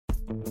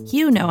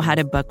You know how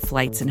to book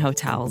flights and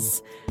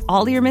hotels.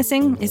 All you're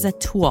missing is a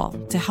tool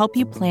to help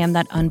you plan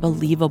that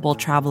unbelievable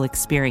travel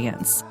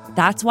experience.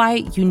 That's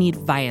why you need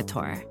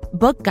Viator.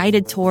 Book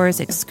guided tours,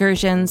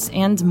 excursions,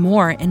 and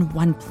more in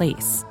one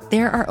place.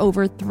 There are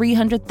over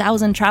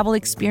 300,000 travel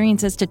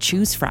experiences to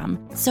choose from,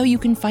 so you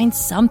can find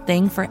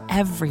something for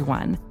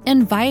everyone.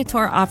 And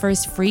Viator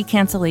offers free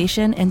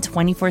cancellation and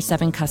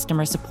 24/7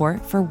 customer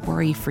support for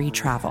worry-free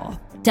travel.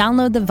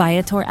 Download the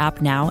Viator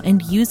app now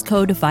and use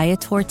code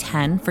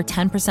Viator10 for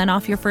 10%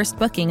 off your first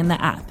booking in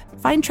the app.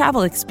 Find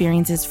travel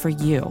experiences for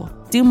you.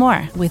 Do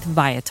more with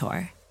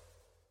Viator.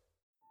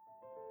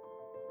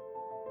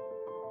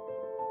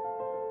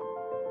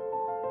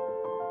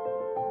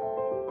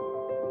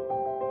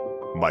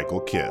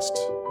 Michael Kist.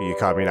 You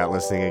caught me not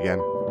listening again?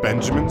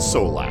 Benjamin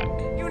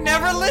Solak. You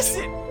never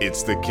listen!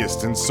 It's the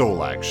Kist and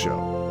Solak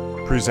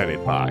Show.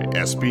 Presented by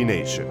SB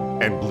Nation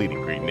and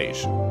Bleeding Green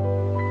Nation.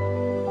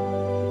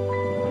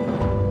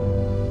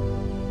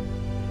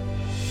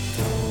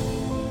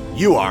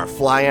 You are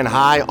flying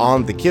high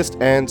on the Kist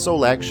and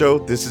Solak Show.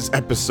 This is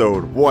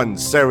episode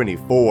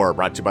 174,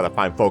 brought to you by the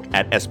fine folk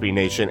at SB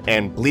Nation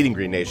and Bleeding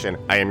Green Nation.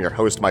 I am your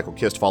host, Michael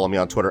Kist. Follow me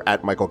on Twitter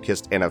at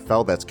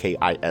MichaelKistNFL. That's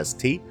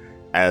Kist.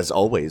 As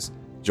always,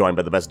 joined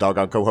by the best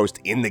doggone co-host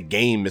in the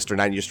game, Mr.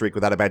 90 Streak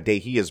Without a Bad Day.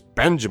 He is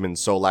Benjamin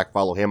Solak.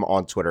 Follow him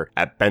on Twitter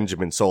at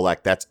Benjamin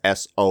Solak. That's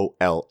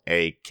Solak.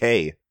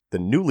 The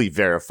newly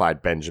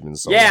verified Benjamin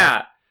Solak.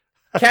 Yeah!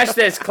 Catch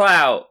this,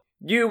 clout.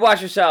 You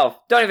watch yourself.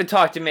 Don't even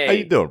talk to me. How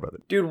you doing, brother?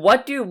 Dude,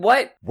 what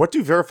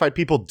do verified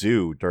people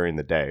do during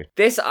the day?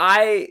 This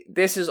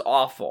is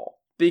awful.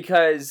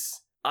 Because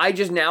I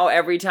just now,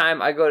 every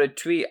time I go to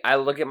tweet, I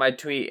look at my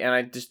tweet and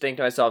I just think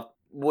to myself,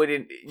 you're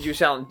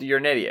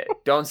an idiot.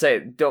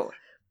 Don't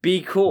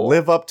be cool.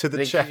 Live up to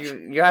the check.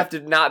 You have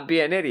to not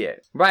be an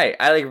idiot. Right.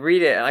 I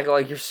read it and I go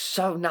you're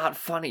so not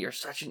funny. You're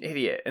such an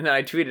idiot. And then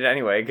I tweet it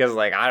anyway because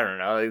I don't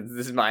know.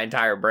 This is my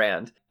entire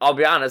brand. I'll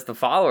be honest. The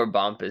follower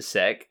bump is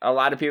sick. A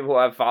lot of people who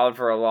I've followed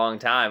for a long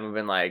time have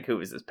been like,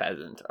 who is this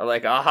peasant? Or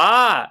like,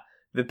 aha,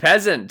 the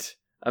peasant,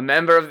 a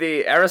member of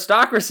the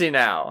aristocracy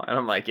now. And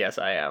I'm like, yes,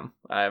 I am.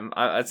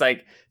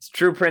 It's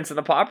true Prince and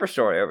the Pauper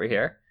story over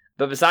here.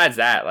 But besides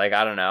that, I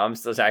don't know. I'm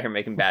still out here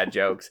making bad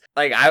jokes.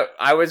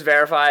 I was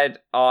verified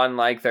on,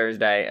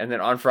 Thursday, and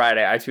then on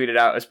Friday, I tweeted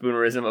out a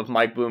spoonerism of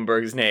Mike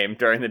Bloomberg's name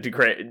during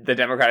the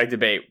Democratic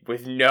debate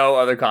with no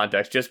other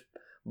context, just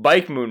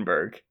Mike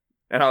Moonberg.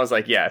 And I was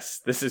like,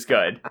 yes, this is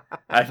good.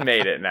 I've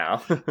made it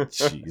now.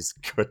 Jeez,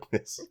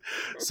 goodness.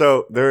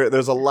 So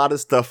there's a lot of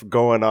stuff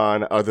going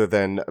on other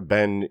than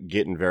Ben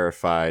getting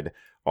verified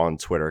on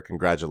Twitter.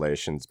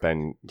 Congratulations,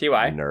 Ben.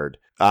 TY. Nerd.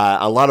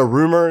 A lot of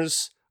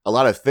rumors. A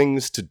lot of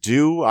things to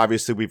do.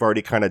 Obviously, we've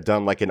already kind of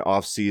done an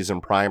off-season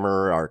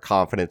primer, our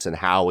confidence in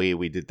Howie.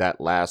 We did that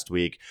last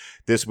week.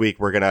 This week,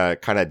 we're going to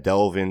kind of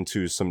delve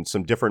into some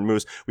different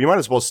moves. We might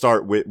as well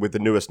start with the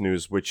newest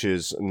news, which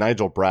is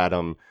Nigel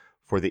Bradham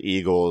for the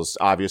Eagles.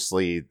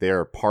 Obviously,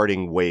 they're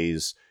parting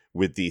ways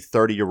with the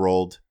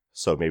 30-year-old,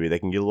 so maybe they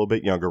can get a little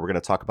bit younger. We're going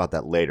to talk about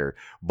that later.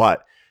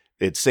 But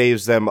it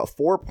saves them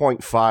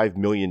 $4.5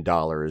 million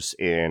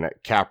in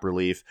cap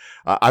relief.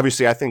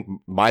 Obviously, I think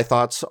my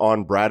thoughts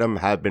on Bradham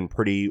have been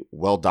pretty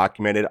well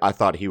documented. I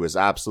thought he was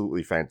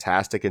absolutely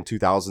fantastic in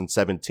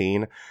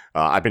 2017.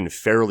 I've been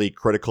fairly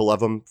critical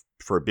of him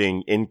for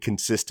being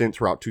inconsistent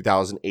throughout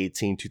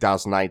 2018.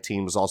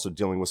 2019 was also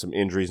dealing with some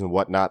injuries and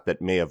whatnot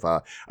that may have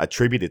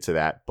attributed to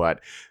that.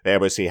 But they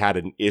obviously had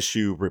an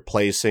issue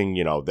replacing,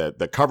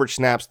 the coverage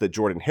snaps that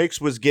Jordan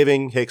Hicks was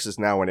giving. Hicks is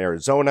now in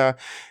Arizona,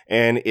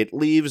 and it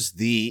leaves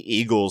the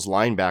Eagles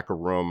linebacker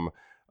room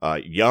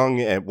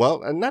young and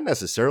not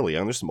necessarily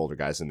young. There's some older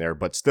guys in there,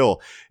 but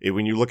still,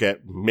 when you look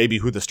at maybe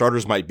who the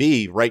starters might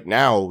be right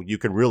now, you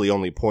can really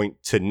only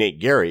point to Nate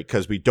Gary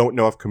because we don't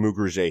know if Kamu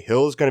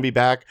Hill is going to be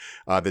back.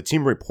 The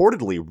team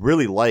reportedly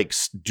really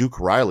likes Duke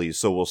Riley,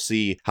 so we'll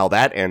see how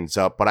that ends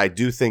up. But I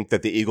do think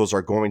that the Eagles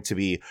are going to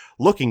be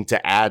looking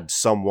to add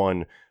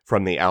someone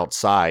from the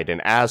outside.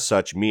 And as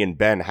such, me and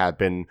Ben have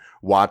been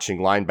watching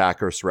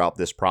linebackers throughout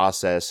this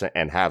process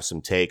and have some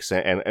takes.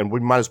 And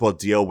we might as well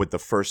deal with the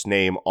first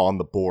name on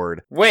the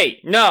board. Wait,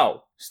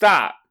 no,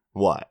 stop.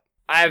 What?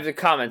 I have a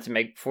comment to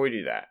make before we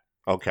do that.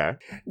 Okay.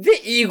 The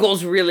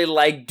Eagles really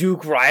like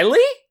Duke Riley?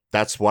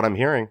 That's what I'm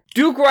hearing.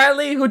 Duke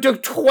Riley, who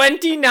took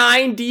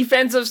 29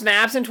 defensive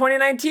snaps in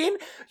 2019?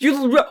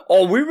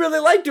 We really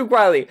like Duke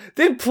Riley.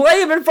 Then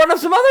play him in front of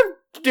some other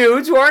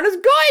dudes who aren't as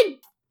good.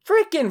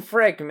 Frickin'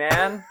 frick,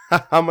 man.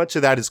 How much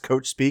of that is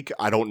coach speak?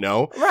 I don't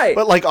know. Right.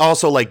 But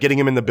also getting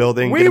him in the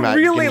building. We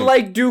really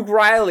like Duke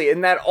Riley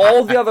in that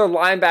all the other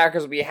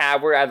linebackers we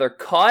have were either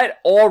cut,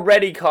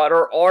 already cut,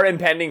 or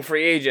impending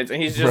free agents.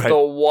 And he's just the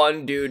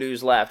one dude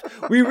who's left.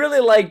 We really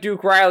like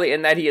Duke Riley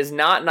in that he is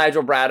not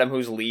Nigel Bradham,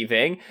 who's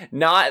leaving.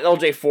 Not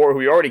LJ Ford, who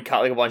we already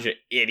cut like a bunch of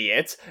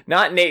idiots.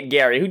 Not Nate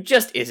Gary, who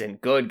just isn't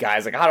good,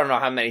 guys. I don't know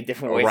how many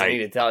different ways I need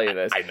to tell you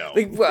this. I know.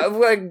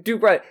 Like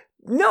Duke Riley.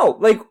 No,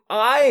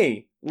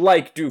 I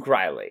like Duke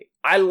Riley.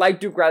 I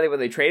liked Duke Riley when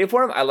they traded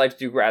for him. I liked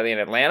Duke Riley in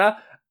Atlanta.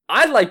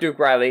 I like Duke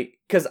Riley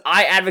because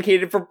I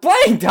advocated for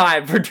playing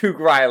time for Duke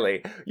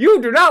Riley. You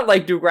do not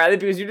like Duke Riley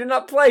because you did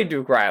not play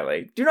Duke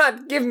Riley. Do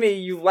not give me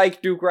you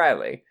like Duke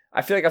Riley.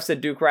 I feel like I've said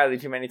Duke Riley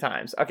too many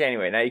times. Okay,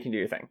 anyway, now you can do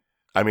your thing.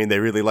 I mean, they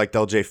really liked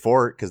LJ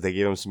Fort because they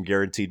gave him some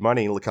guaranteed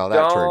money. Look how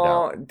that turned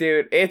out.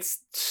 Dude, it's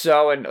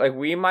so... like,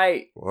 we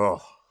might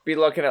Ugh. be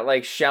looking at,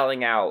 like,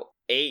 shelling out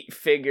 8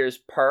 figures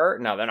per...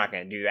 No, they're not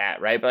going to do that,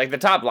 right? But, like, the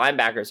top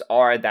linebackers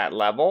are at that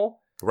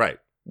level. Right.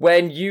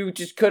 When you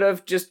just could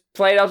have just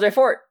played LJ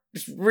Fort.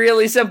 Just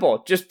really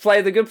simple. Just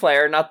play the good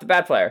player, not the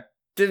bad player.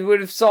 It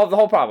would have solved the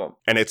whole problem.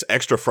 And it's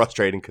extra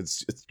frustrating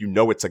because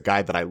it's a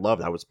guy that I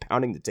loved. I was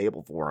pounding the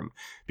table for him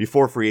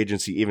before free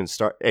agency even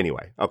started.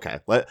 Anyway, okay.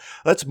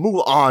 Let's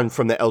move on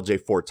from the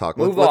LJ Fort talk.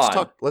 Let's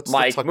talk.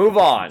 Mike, move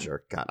on.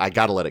 God, I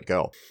got to let it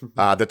go.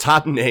 The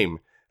top name,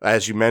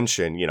 as you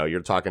mentioned, you're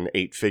talking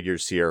 8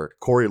 figures here.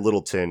 Corey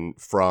Littleton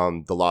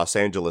from the Los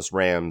Angeles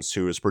Rams,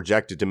 who is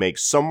projected to make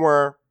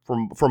somewhere...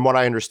 From what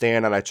I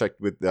understand, and I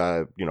checked with,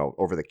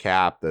 over the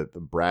cap, the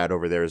Brad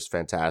over there is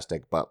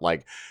fantastic, but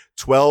like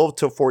 12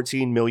 to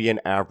 14 million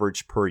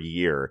average per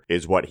year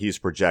is what he's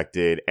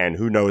projected. And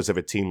who knows if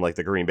a team like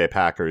the Green Bay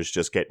Packers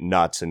just get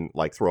nuts and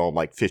like throw him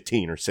like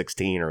 15 or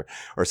 16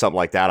 or something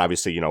like that.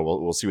 Obviously,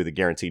 we'll see with the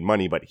guaranteed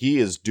money, but he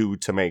is due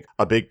to make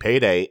a big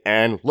payday.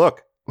 And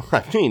look,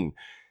 I mean,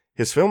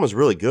 his film is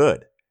really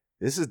good.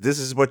 This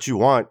is what you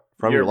want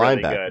from your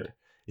linebacker. Really good.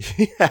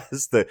 He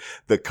has the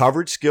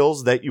coverage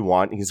skills that you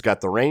want. He's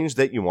got the range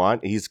that you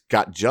want. He's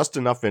got just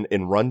enough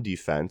in run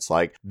defense.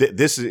 Like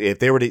this is, if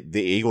the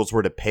Eagles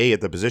were to pay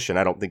at the position,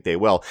 I don't think they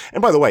will.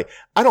 And by the way,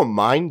 I don't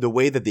mind the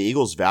way that the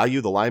Eagles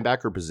value the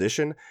linebacker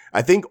position.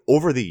 I think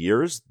over the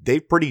years,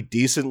 they've pretty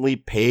decently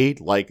paid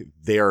like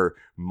their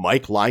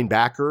Mike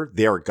linebacker,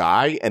 their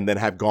guy, and then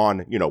have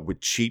gone,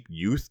 with cheap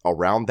youth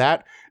around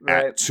that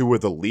at 2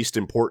 of the least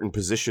important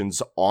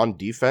positions on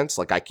defense.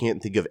 Like I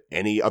can't think of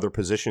any other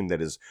position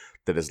that is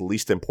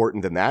least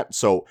important than that.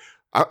 So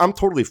I'm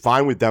totally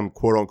fine with them,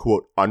 quote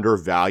unquote,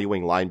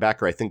 undervaluing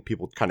linebacker. I think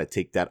people kind of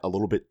take that a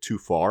little bit too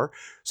far.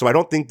 So I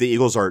don't think the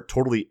Eagles are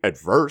totally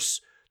adverse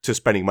to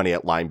spending money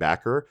at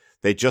linebacker.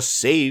 They just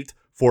saved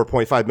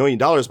 $4.5 million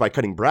by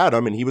cutting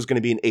Bradham, and he was going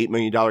to be an $8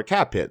 million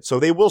cap hit. So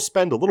they will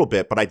spend a little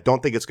bit, but I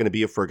don't think it's going to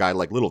be for a guy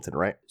like Littleton,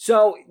 right?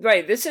 So,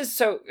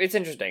 it's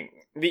interesting.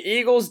 The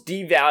Eagles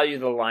devalue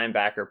the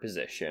linebacker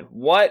position.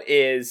 What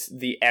is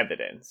the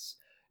evidence?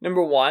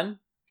 Number one,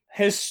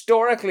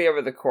 historically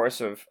over the course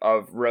of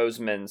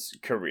Roseman's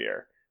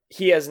career,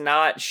 he has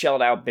not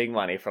shelled out big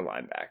money for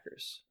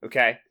linebackers,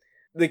 okay?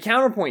 The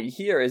counterpoint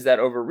here is that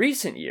over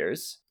recent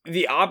years,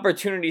 the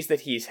opportunities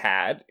that he's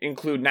had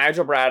include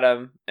Nigel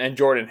Bradham and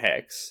Jordan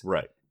Hicks.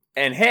 Right.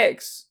 And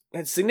Hicks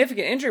had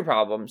significant injury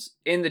problems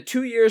in the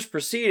 2 years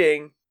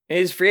preceding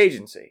his free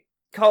agency.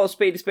 Call a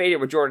spade here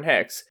with Jordan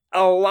Hicks.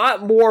 A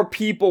lot more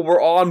people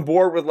were on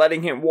board with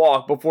letting him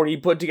walk before he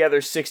put together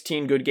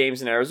 16 good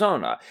games in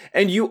Arizona.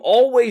 And you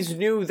always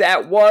knew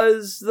that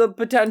was the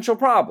potential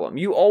problem.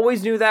 You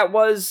always knew that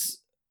was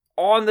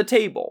on the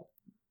table.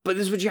 But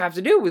this is what you have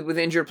to do with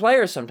injured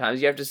players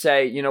sometimes. You have to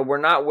say, we're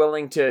not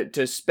willing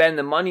to spend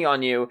the money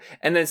on you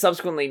and then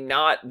subsequently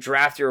not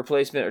draft your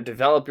replacement or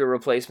develop your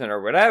replacement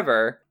or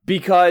whatever.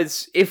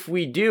 Because if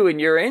we do and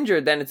you're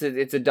injured, then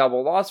it's a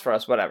double loss for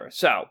us, whatever.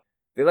 So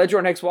they let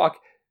Jordan Hicks walk.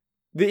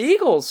 The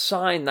Eagles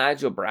signed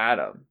Nigel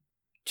Bradham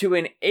to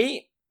an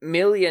 $8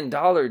 million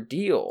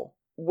deal,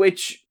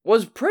 which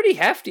was pretty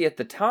hefty at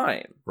the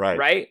time.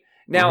 Right?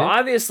 Now,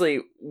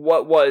 obviously,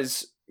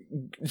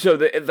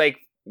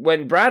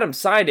 when Bradham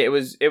signed it,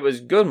 it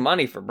was good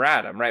money for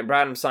Bradham, right?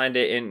 Bradham signed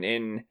it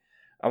in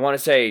I want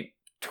to say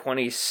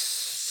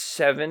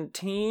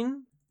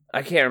 2017.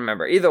 I can't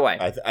remember. Either way,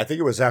 I think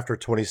it was after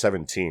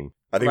 2017.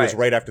 I think it was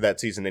right after that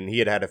season, and he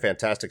had a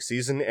fantastic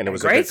season, and it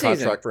was a good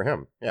contract for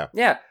him. Yeah.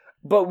 Yeah.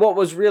 But what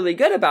was really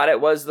good about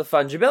it was the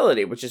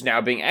fungibility, which is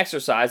now being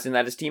exercised, and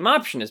that his team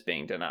option is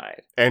being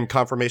denied. And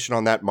confirmation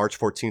on that, March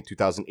 14th,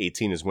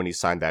 2018 is when he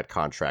signed that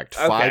contract.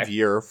 Okay.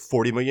 5-year,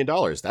 $40 million.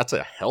 That's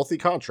a healthy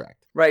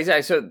contract. Right,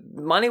 exactly. So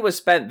money was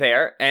spent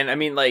there, and I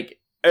mean,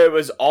 it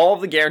was all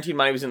of the guaranteed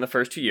money was in the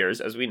first 2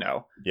 years, as we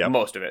know. Yep.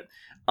 Most of it.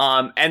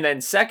 And then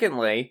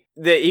secondly,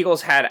 the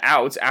Eagles had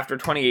outs after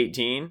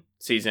 2018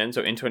 season,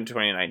 so into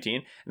 2019,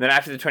 and then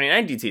after the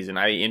 2019 season,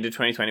 i.e. into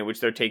 2020, which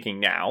they're taking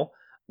now.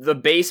 The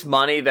base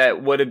money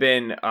that would have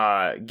been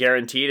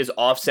guaranteed is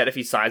offset if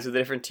he signs with a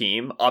different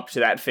team up to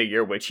that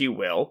figure, which he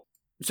will.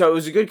 So it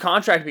was a good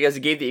contract because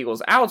it gave the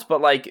Eagles outs,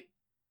 but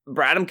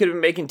Bradham could have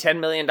been making $10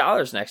 million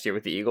next year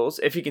with the Eagles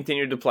if he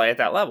continued to play at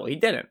that level. He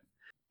didn't.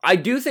 I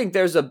do think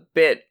there's a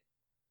bit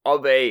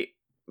of a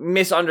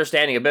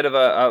misunderstanding,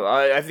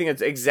 I think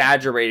it's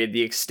exaggerated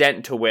the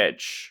extent to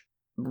which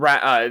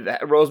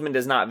Roseman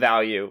does not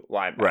value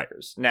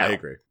linebackers. Right. Now, I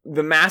agree.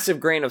 The massive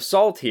grain of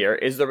salt here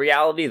is the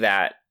reality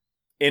that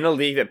in a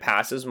league that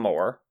passes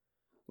more,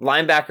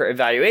 linebacker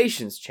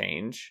evaluations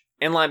change,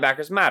 and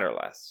linebackers matter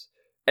less.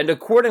 And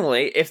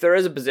accordingly, if there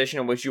is a position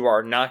in which you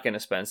are not going to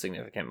spend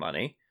significant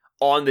money,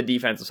 on the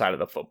defensive side of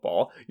the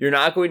football. You're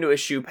not going to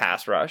eschew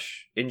pass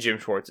rush in Jim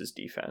Schwartz's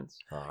defense.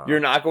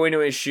 You're not going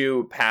to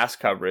eschew pass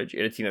coverage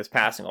in a team that's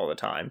passing all the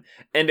time.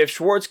 And if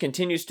Schwartz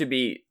continues to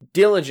be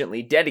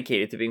diligently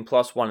dedicated to being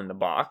 +1 in the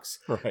box,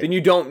 then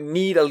you don't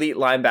need elite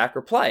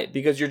linebacker play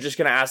because you're just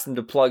going to ask them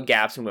to plug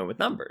gaps and win with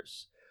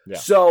numbers. Yeah.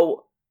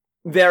 So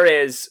there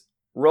is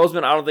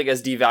Roseman, I don't think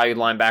has devalued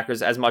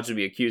linebackers as much as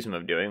we accuse him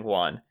of doing,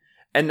 one.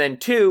 And then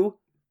two,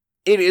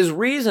 it is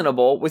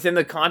reasonable within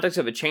the context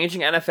of a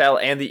changing NFL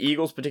and the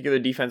Eagles' particular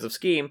defensive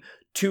scheme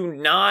to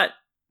not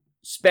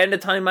spend a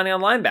ton of money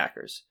on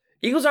linebackers.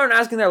 Eagles aren't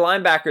asking their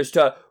linebackers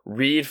to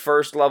read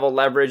first level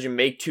leverage and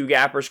make two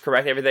gappers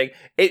correct everything.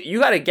 You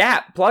got a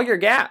gap, plug your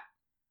gap.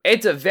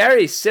 It's a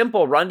very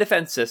simple run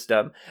defense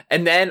system.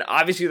 And then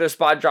obviously there's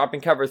spot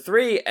dropping cover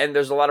 3, and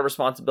there's a lot of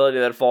responsibility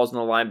that falls on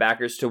the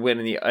linebackers to win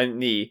in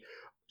the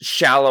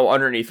shallow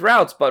underneath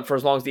routes, but for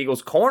as long as the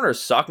Eagles'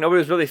 corners suck, nobody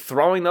was really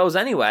throwing those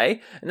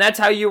anyway, and that's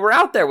how you were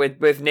out there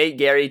with Nate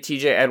Gary,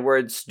 TJ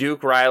Edwards,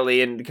 Duke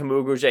Riley, and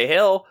Kamugu J.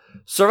 Hill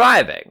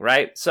surviving,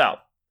 right? So,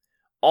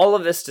 all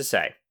of this to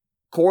say,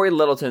 Corey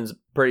Littleton's a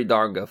pretty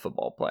darn good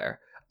football player.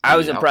 I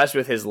was impressed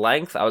with his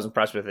length. I was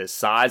impressed with his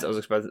size. I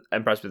was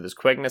impressed with his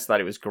quickness.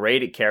 Thought he was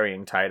great at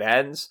carrying tight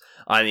ends.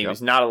 I think he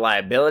was not a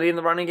liability in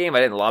the running game.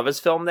 I didn't love his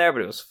film there,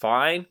 but it was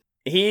fine.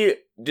 He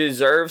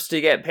deserves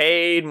to get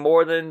paid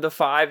more than the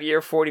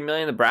 5-year, $40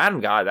 million that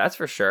Bradham got, that's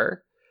for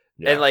sure.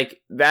 Yeah. And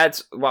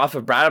that's, well, if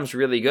Bradham's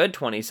really good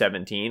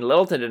 2017,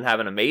 Littleton didn't have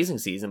an amazing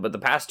season, but the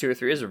past 2 or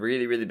 3 years have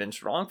really, really been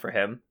strong for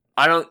him.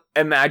 I don't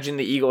imagine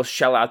the Eagles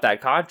shell out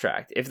that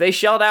contract. If they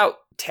shelled out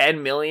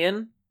 $10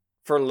 million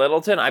for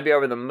Littleton, I'd be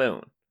over the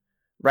moon.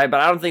 Right,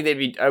 but I don't think they'd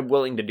be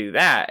willing to do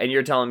that. And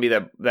you're telling me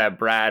that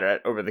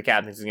Brad over the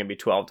cap thinks is going to be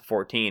 12 to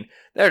 14.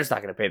 They're just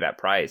not going to pay that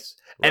price.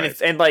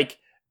 Right. And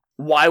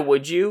why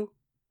would you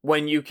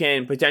when you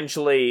can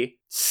potentially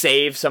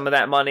save some of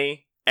that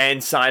money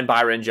and sign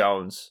Byron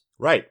Jones?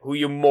 Right. Who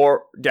you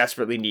more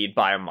desperately need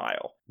by a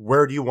mile.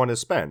 Where do you want to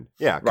spend?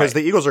 Yeah, because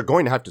the Eagles are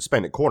going to have to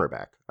spend at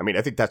cornerback. I mean,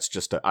 I think that's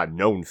just a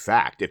known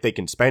fact. If they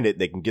can spend it,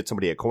 they can get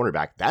somebody at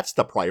cornerback. That's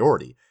the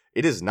priority.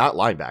 It is not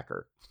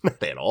linebacker.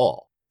 Not at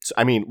all. So,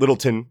 I mean,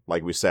 Littleton,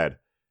 like we said,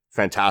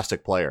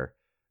 fantastic player.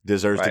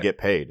 Deserves to get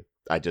paid.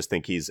 I just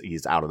think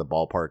he's out of the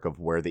ballpark of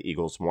where the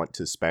Eagles want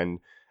to spend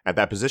at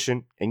that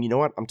position. And you know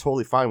what? I'm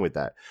totally fine with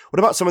that. What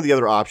about some of the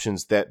other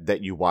options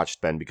that you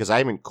watched, Ben? Because I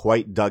haven't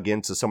quite dug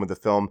into some of the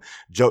film.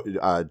 Joe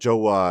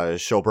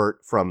Schobert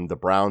from the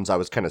Browns, I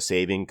was kind of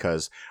saving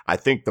because I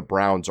think the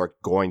Browns are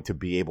going to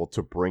be able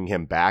to bring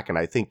him back. And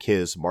I think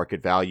his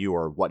market value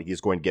or what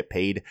he's going to get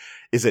paid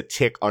is a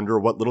tick under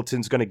what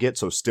Littleton's going to get.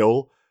 So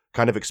still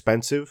kind of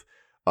expensive.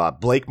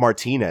 Blake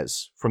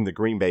Martinez from the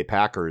Green Bay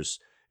Packers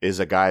is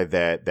a guy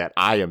that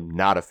I am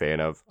not a fan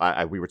of.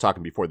 We were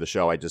talking before the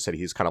show. I just said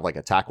he's kind of like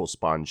a tackle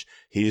sponge.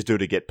 He's due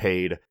to get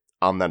paid.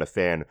 I'm not a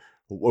fan.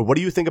 What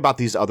do you think about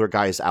these other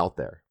guys out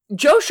there?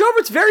 Joe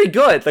Schobert's very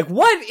good.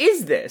 What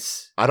is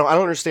this? I don't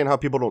understand how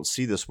people don't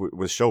see this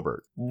with Schobert.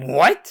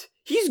 What?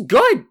 He's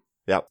good.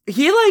 Yeah.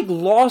 He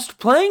lost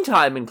playing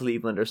time in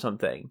Cleveland or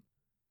something.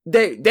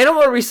 They don't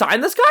want to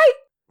re-sign this guy?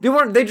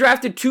 They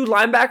drafted 2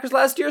 linebackers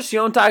last year,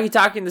 Sion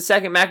Takitaki in the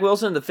 2nd, Mac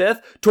Wilson in the 5th,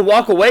 to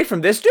walk away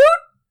from this dude?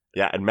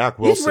 Yeah, and Mac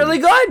Wilson he's really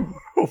good.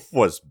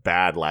 Was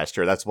bad last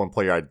year. That's one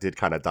player I did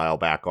kind of dial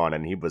back on,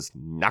 and he was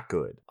not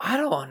good. I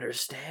don't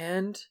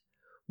understand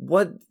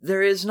what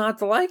there is not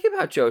to like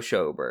about Joe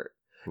Schobert.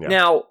 Yeah.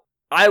 Now,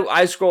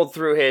 I scrolled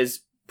through his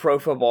Pro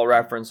Football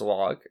Reference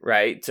log,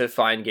 right, to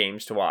find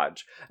games to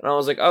watch. And I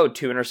was like,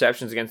 2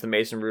 interceptions against the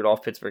Mason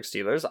Rudolph Pittsburgh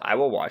Steelers. I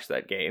will watch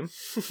that game.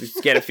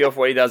 Just get a feel for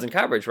what he does in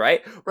coverage,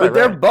 right? But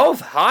they're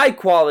both high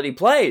quality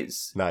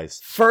plays.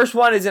 Nice. First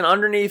one is an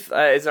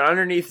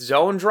underneath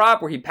zone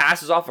drop where he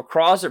passes off a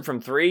crosser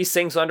from 3,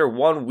 sinks under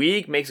 1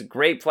 week, makes a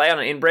great play on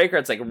an inbreaker.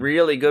 It's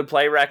really good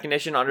play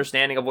recognition,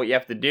 understanding of what you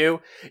have to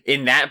do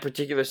in that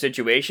particular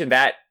situation.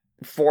 That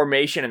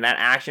formation and that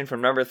action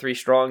from number 3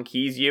 strong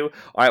keys you.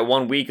 All right,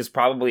 1 week is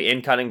probably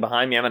in cutting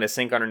behind me. I'm going to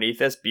sink underneath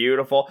this.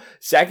 Beautiful.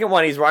 Second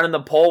one, he's running the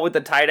pole with the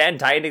tight end.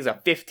 Tight end takes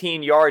a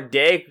 15-yard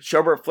dig.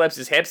 Schobert flips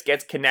his hips,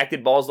 gets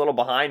connected, ball's a little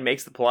behind,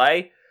 makes the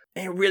play.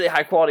 And really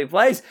high quality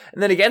plays.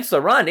 And then against the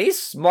run, he's a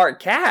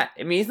smart cat.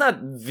 I mean, he's not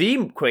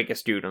the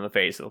quickest dude on the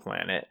face of the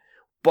planet,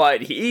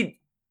 but he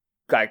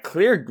got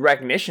clear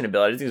recognition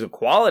abilities. He's a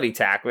quality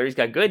tackler. He's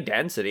got good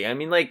density. I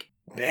mean,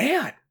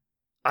 man.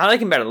 I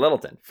like him better than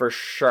Littleton, for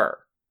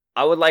sure.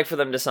 I would like for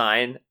them to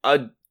sign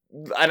an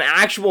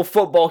actual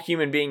football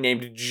human being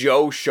named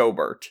Joe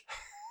Schobert.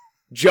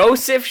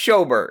 Joseph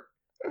Schobert.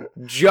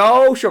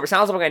 Joe Schobert.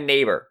 Sounds like a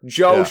neighbor.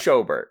 Joe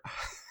Schobert.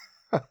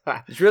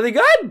 It's really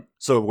good.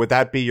 So would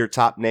that be your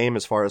top name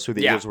as far as who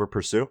the Eagles would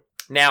pursue?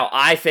 Now,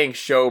 I think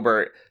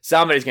Schobert,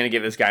 somebody's going to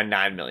give this guy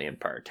 $9 million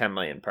per, $10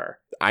 million per.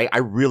 I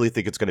really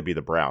think it's going to be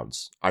the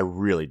Browns. I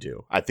really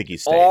do. I think he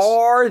stays.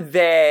 Are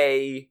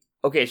they...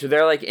 Okay, so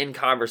they're in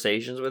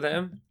conversations with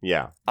him?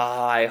 Yeah.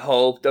 I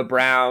hope the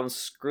Browns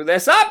screw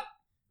this up.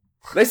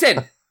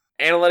 Listen,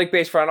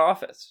 analytic-based front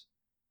office.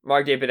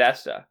 Mark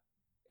DePodesta.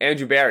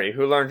 Andrew Berry,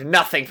 who learned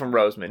nothing from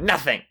Roseman.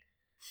 Nothing.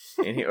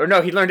 And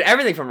he learned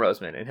everything from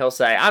Roseman. And he'll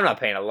say, I'm not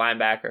paying a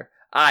linebacker.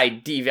 I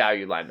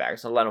devalue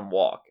linebackers, so let them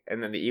walk.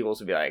 And then the Eagles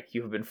would be like,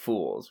 you've been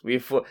fools.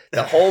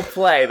 The whole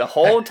play, the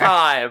whole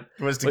time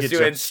was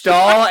to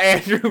install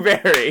Andrew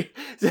Berry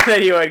so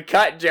that he would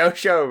cut Joe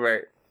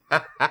Schobert.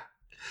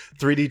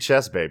 3D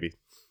chess, baby.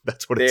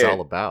 That's what it's all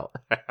about.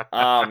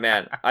 Oh,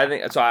 man. I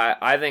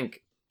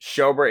think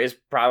Schobert is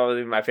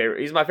probably my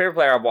favorite. He's my favorite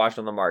player I've watched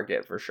on the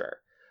market for sure.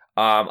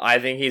 I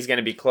think he's going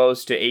to be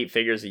close to 8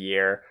 figures a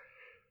year.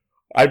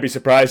 I'd be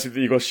surprised if the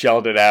Eagles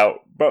shelled it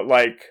out. But,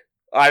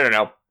 I don't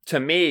know. To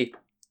me,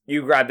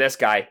 you grab this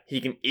guy, he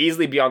can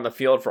easily be on the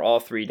field for all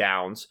 3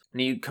 downs.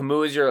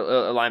 Camus your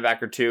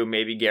linebacker 2,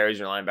 maybe Gary's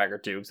your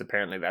linebacker 2, because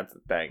apparently that's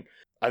the thing.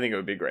 I think it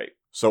would be great.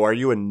 So are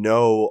you a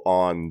no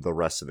on the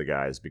rest of the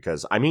guys?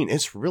 Because,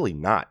 it's really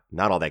not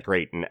all that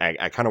great. And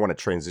I kind of want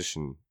to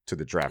transition to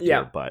the draft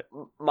here, but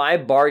my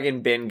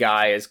bargain bin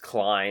guy is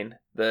Klein,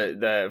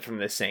 the from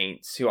the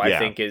Saints, who I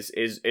think is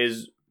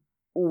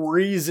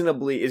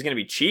reasonably is going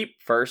to be cheap,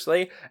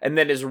 firstly, and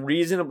then is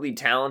reasonably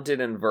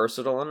talented and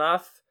versatile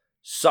enough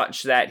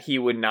such that he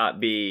would not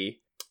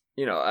be,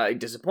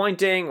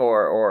 disappointing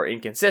or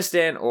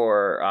inconsistent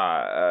or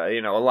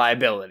a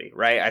liability,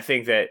 right? I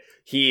think that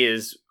he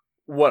is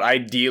what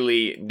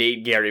ideally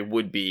Nate Gary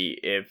would be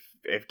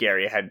if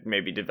Gary had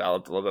maybe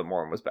developed a little bit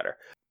more and was better.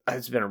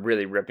 It's been a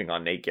really ripping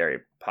on Nate Gary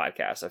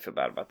podcast. I feel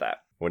bad about that.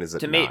 When is it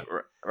to not? me?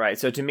 Right.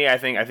 So to me, I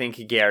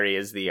think Gary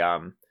is the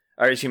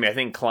I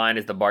think Klein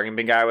is the bargain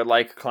bin guy I would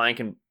like.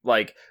 Klein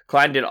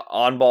did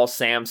on-ball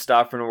Sam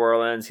stuff for New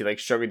Orleans. He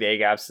sugared the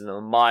A-gaps in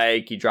the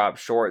mic. He dropped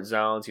short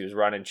zones. He was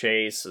running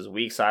chase as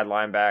weak side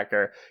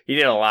linebacker. He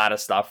did a lot of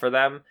stuff for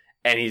them,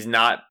 and he's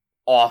not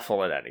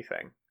awful at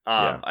anything.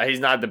 He's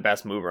not the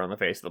best mover on the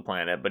face of the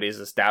planet, but he's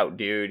a stout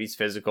dude. He's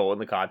physical in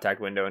the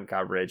contact window and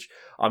coverage.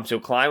 So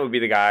Klein would be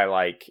the guy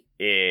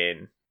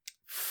in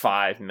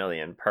 $5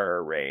 million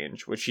per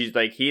range, which he's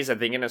I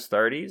think in his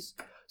 30s.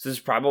 So this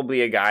is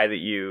probably a guy that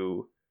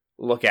you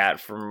look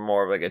at from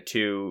more of a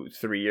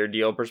 2-3 year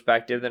deal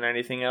perspective than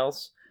anything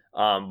else.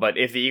 But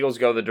if the Eagles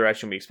go the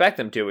direction we expect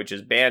them to, which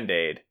is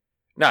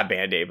not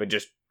Band-Aid, but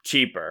just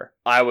cheaper,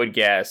 I would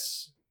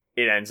guess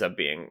it ends up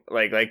being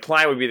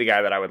Klein would be the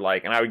guy that I would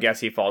like, and I would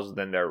guess he falls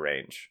within their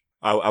range.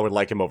 I would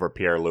like him over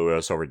Pierre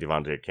Lewis, over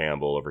Devontae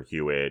Campbell, over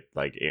Hewitt,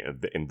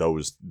 in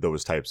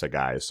those types of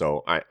guys.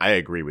 So I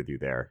agree with you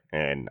there.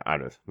 And I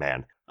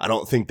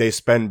don't think they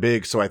spend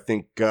big. So I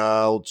think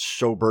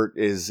Schobert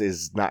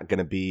is not going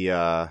to be.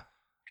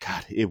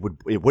 It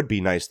would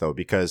be nice though,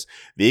 because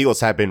the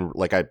Eagles have been,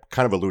 like I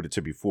kind of alluded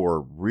to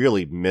before,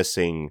 really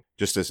missing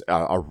just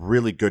a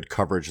really good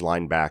coverage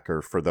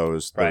linebacker for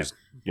those third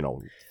down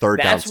situations.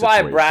 That's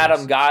why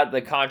Bradham got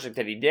the contract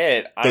that he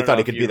did. They thought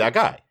he could be that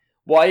guy.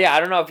 Well, yeah, I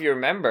don't know if you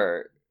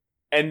remember,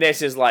 and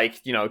this is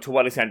to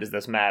what extent does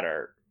this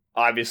matter?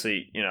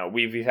 Obviously,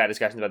 we've had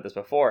discussions about this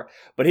before,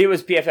 but he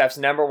was PFF's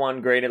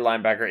 #1 graded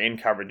linebacker in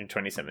coverage in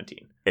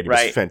 2017. And he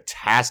was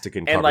fantastic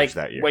in coverage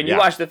that year. When you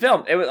watch the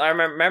film, I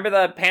remember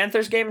the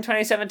Panthers game in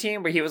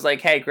 2017 where he was like,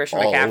 hey, Christian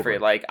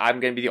McCaffrey, I'm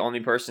going to be the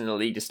only person in the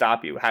league to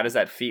stop you. How does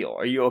that feel?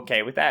 Are you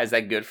okay with that? Is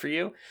that good for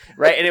you?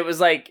 Right? And it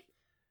was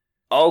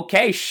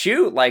okay,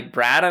 shoot,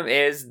 Bradham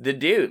is the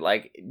dude.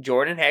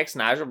 Jordan Hicks,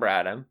 Nigel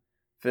Bradham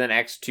for the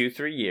next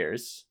 2-3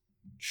 years.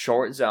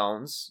 Short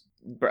zones.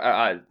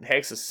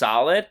 Hicks is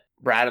solid.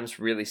 Bradham's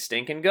really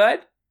stinking good.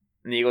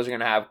 And the Eagles are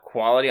going to have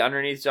quality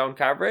underneath zone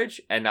coverage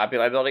and not be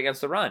liability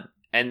against the run.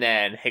 And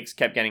then Hicks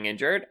kept getting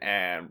injured,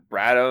 and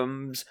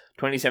Bradham's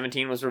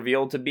 2017 was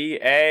revealed to be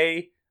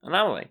a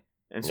anomaly.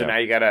 And so now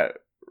you got to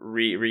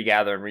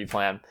regather and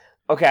replan.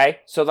 Okay,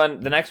 so then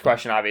the next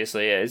question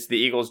obviously is the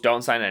Eagles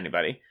don't sign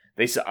anybody.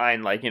 They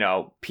sign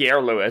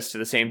Pierre Lewis to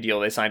the same deal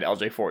they signed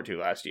LJ Fort to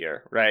last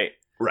year, right?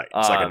 Right.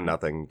 It's like a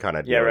nothing kind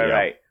of deal. Yeah,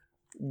 right.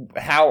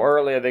 How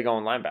early are they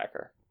going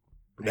linebacker?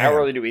 How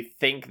early do we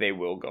think they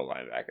will go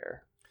linebacker?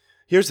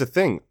 Here's the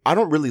thing. I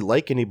don't really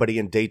like anybody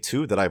in day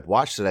 2 that I've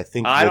watched that I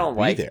think would be there. I don't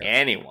like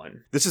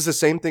anyone. This is the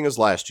same thing as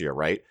last year,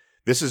 right?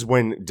 This is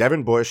when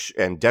Devin Bush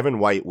and Devin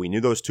White, we knew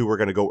those two were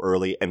going to go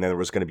early, and then there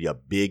was going to be a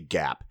big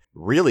gap.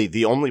 Really,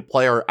 the only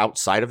player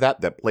outside of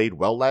that played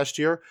well last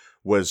year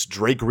was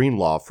Dre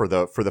Greenlaw for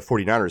the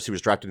 49ers. He was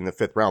drafted in the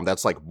 5th round.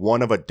 That's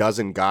one of a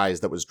dozen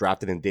guys that was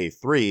drafted in day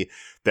 3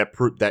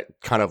 that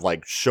kind of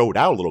showed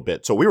out a little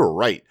bit. So we were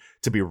right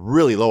to be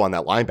really low on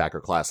that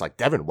linebacker class.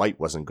 Devin White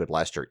wasn't good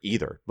last year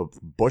either, but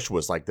Bush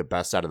was the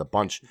best out of the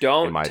bunch.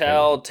 Don't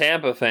tell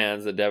Tampa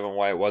fans that Devin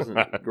White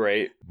wasn't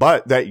great.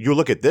 But that you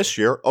look at this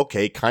year,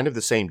 okay, kind of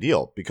the same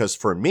deal, because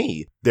for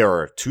me, there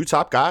are 2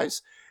 top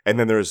guys. And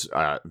then there's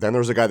a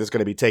guy that's going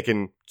to be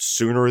taken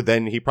sooner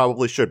than he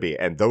probably should be.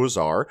 And those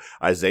are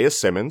Isaiah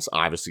Simmons,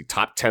 obviously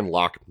top 10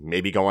 lock,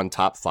 maybe going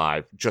top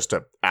 5. Just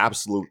an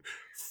absolute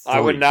freak.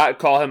 I would not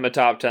call him a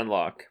top 10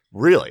 lock.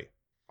 Really?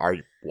 Are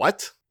you?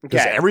 What?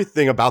 Because Okay.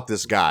 everything about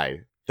this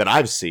guy that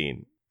I've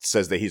seen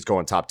says that he's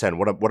going top 10.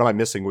 What am I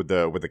missing with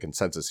the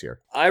consensus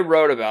here? I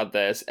wrote about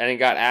this, and it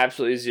got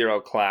absolutely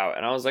zero clout.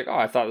 And I was like,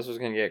 I thought this was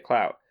going to get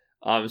clout.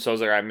 So I was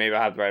like, all right, maybe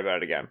I'll have to write about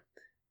it again.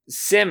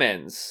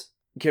 Simmons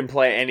can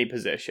play any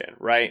position,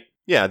 right?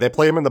 Yeah, they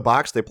play him in the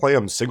box. They play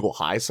him single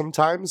high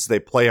sometimes. They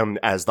play him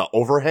as the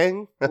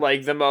overhang.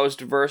 Like the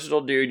most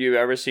versatile dude you've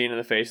ever seen in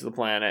the face of the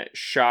planet.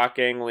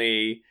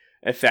 Shockingly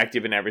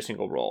effective in every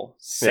single role.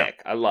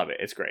 Sick. Yeah. I love it.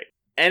 It's great.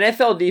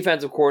 NFL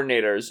defensive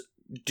coordinators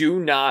do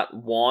not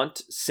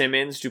want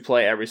Simmons to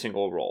play every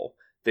single role.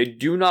 They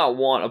do not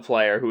want a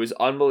player who is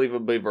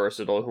unbelievably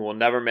versatile, who will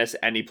never miss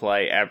any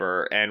play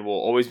ever, and will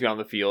always be on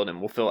the field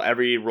and will fill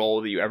every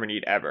role that you ever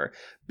need ever.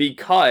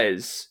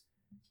 Because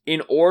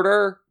in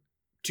order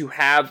to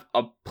have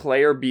a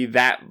player be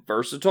that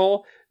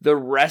versatile, the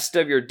rest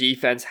of your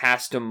defense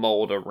has to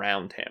mold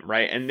around him,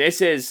 right? And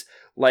this is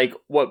like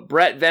what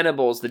Brett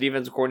Venables, the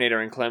defensive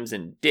coordinator in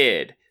Clemson,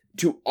 did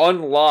to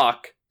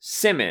unlock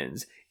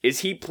Simmons is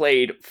he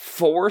played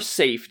 4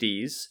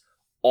 safeties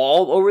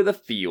all over the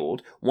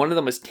field. One of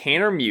them was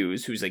Tanner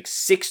Muse, who's like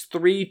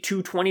 6'3",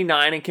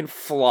 229 and can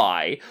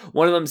fly.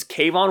 One of them's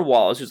Kayvon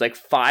Wallace, who's like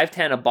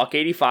 5'10",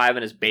 $185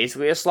 and is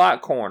basically a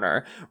slot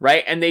corner,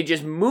 right? And they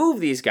just move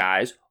these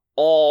guys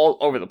all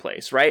over the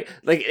place, right?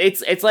 Like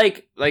it's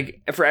like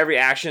for every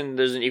action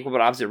there's an equal but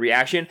opposite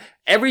reaction.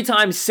 Every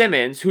time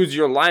Simmons, who's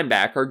your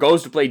linebacker,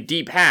 goes to play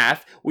deep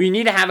half, we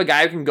need to have a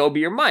guy who can go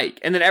be your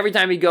Mike. And then every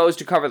time he goes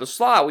to cover the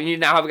slot, we need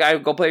to now have a guy who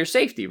can go play your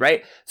safety,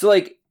 right? So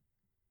like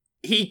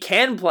he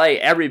can play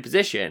every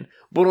position,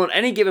 but on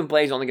any given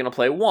play he's only going to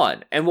play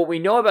one. And what we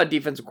know about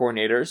defensive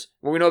coordinators,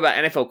 what we know about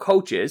NFL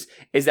coaches,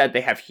 is that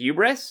they have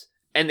hubris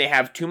and they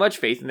have too much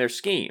faith in their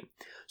scheme.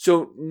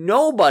 So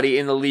nobody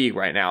in the league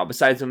right now,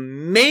 besides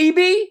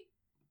maybe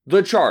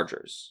the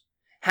Chargers,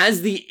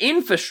 has the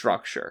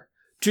infrastructure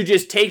to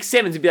just take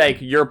Simmons and be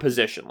like, you're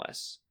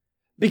positionless.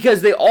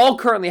 Because they all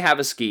currently have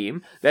a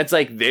scheme that's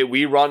like,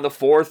 we run the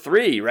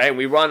 4-3, right?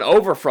 We run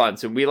over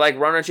fronts and we like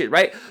run our shit,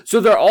 right? So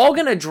they're all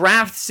going to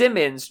draft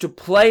Simmons to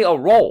play a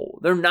role.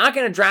 They're not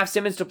going to draft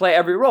Simmons to play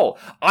every role.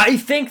 I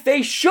think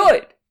they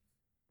should,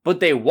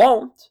 but they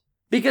won't.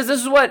 Because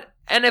this is what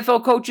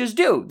NFL coaches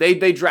do.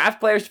 They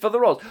draft players to fill the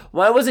roles.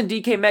 Why wasn't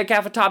DK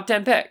Metcalf a top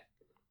 10 pick?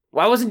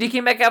 Why wasn't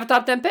DK Metcalf a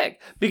top 10 pick?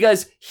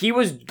 Because he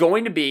was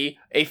going to be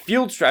a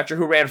field stretcher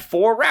who ran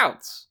 4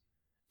 routes.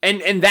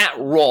 And that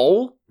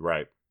role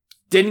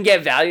didn't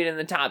get valued in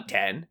the top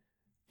 10,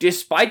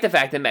 despite the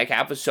fact that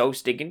Metcalf was so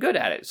stinking good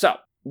at it. So,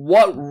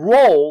 what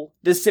role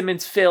does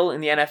Simmons fill in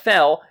the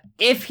NFL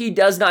if he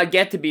does not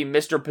get to be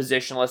Mr.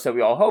 Positionless that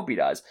we all hope he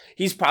does?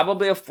 He's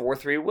probably a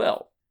 4-3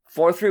 will.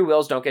 4-3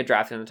 wills don't get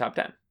drafted in the top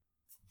 10.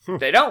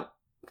 They don't.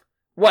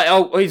 What?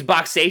 Oh, he's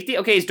box safety?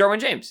 Okay, he's Derwin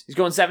James. He's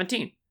going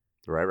 17.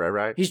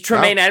 Right. He's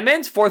Tremaine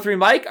Edmonds, 4-3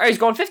 Mike. All right, he's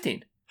going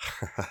 15.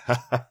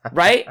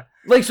 Right?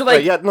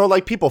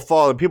 Like people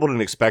fall and people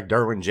didn't expect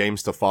Derwin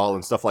James to fall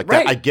and stuff like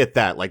that. I get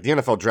that. Like the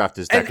NFL draft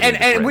is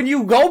and when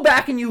you go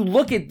back and you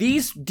look at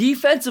these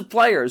defensive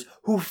players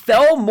who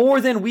fell more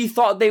than we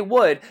thought they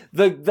would,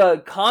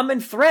 the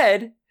common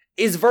thread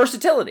is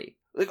versatility.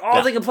 Like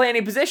they can play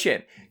any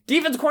position.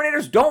 Defense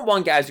coordinators don't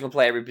want guys who can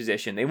play every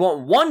position. They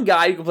want one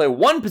guy who can play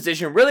one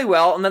position really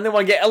well, and then they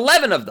want to get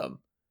 11 of them.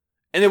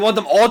 And they want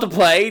them all to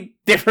play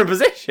different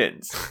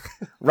positions.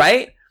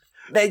 Right?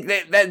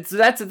 That's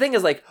the thing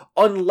is like,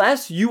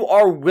 unless you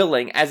are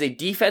willing as a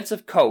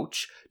defensive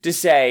coach to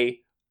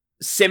say,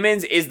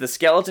 Simmons is the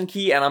skeleton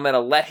key and I'm going to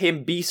let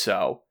him be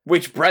so,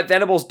 which Brett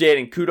Venables did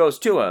and kudos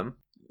to him,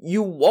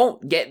 you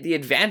won't get the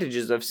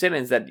advantages of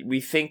Simmons that we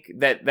think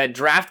that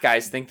draft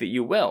guys think that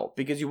you will,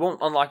 because you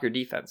won't unlock your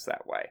defense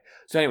that way.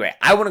 So anyway,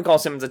 I wouldn't call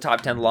Simmons a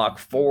top 10 lock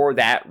for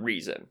that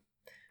reason.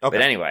 Okay.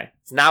 But anyway,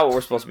 it's not what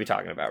we're supposed to be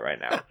talking about right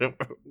now.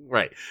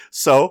 Right.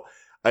 So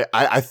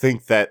I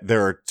think that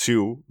there are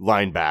 2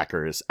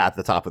 linebackers at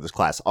the top of this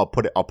class. I'll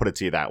put it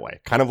to you that way.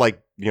 Kind of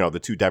like, the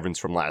 2 Devons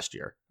from last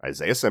year,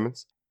 Isaiah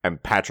Simmons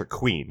and Patrick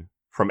Queen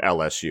from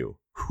LSU,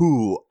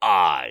 who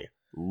I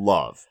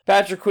love.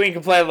 Patrick Queen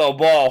can play a little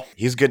ball.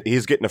 He's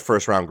getting a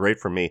first round grade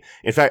from me.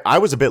 In fact, I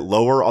was a bit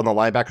lower on the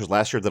linebackers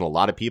last year than a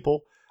lot of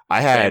people.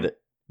 I had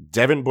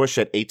Devin Bush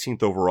at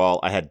 18th overall.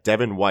 I had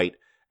Devin White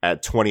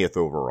at 20th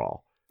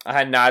overall. I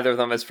had neither of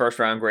them as first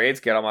round grades.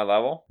 Get on my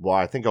level. Well,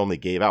 I think I only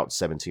gave out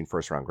 17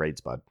 first round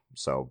grades, bud.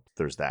 So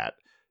there's that.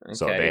 Okay.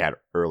 So they had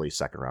early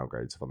second round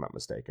grades, if I'm not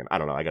mistaken. I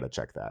don't know. I got to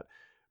check that.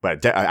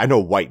 But I know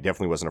White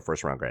definitely wasn't a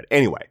first round grade.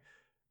 Anyway,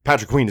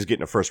 Patrick Queen is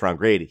getting a first round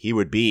grade. He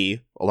would be,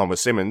 along with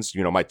Simmons,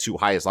 my 2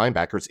 highest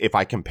linebackers if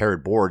I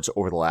compared boards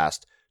over the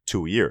last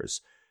 2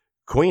 years.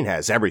 Queen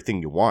has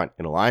everything you want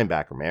in a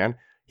linebacker, man.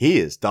 He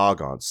is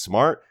doggone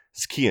smart.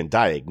 His key and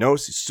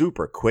diagnose. He's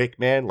super quick,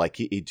 man. Like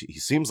he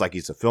seems like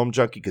he's a film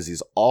junkie because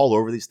he's all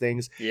over these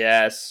things.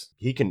 Yes,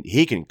 he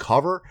can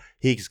cover.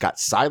 He's got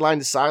sideline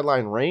to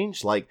sideline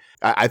range. Like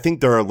I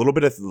think there are a little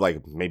bit of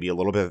maybe a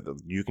little bit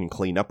you can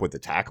clean up with the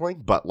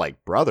tackling, but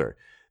brother,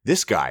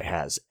 this guy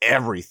has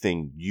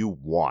everything you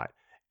want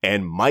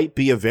and might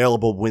be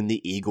available when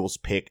the Eagles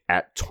pick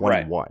at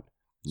 21. Right.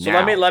 So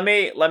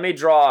let me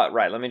draw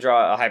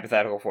a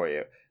hypothetical for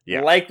you.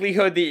 Yeah.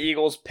 Likelihood the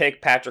Eagles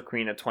pick Patrick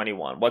Queen at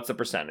 21. What's the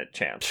percentage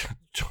chance?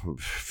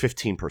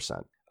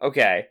 15%.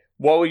 Okay.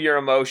 What would your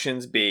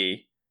emotions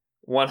be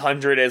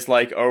 100 is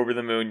like over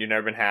the moon, you've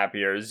never been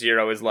happier.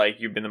 0 is like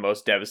you've been the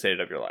most devastated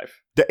of your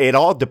life. It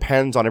all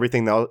depends on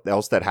everything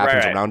else that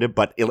happens Right. around it.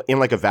 But in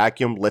like a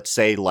vacuum, let's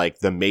say like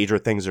the major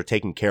things are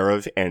taken care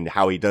of and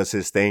how he does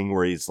his thing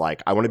where he's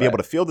like, I want to be able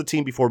to field the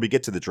team before we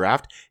get to the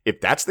draft.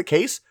 If that's the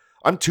case,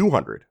 I'm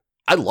 200.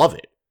 I love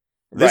it.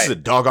 This is a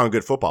doggone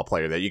good football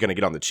player that you're going to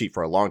get on the cheap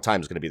for a long time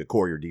is going to be the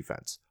core of your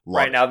defense.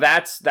 Love it. Now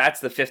that's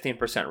the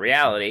 15%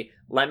 reality.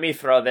 Let me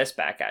throw this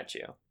back at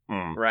you.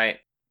 Right?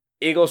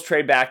 Eagles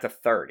trade back to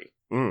 30.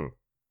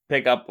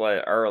 Pick up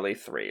early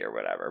 3 or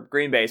whatever.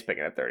 Green Bay's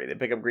picking at 30. They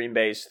pick up Green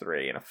Bay's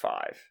 3 and a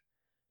 5.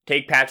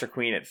 Take Patrick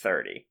Queen at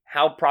 30.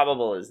 How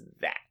probable is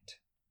that?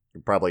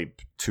 Probably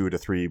 2 to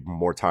 3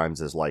 more times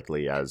as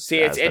likely as. See,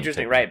 it's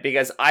interesting, right?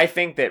 Because I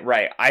think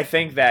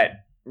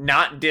that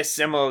not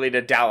dissimilarly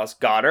to Dallas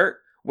Goedert,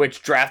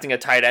 which drafting a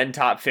tight end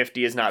top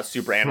 50 is not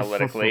super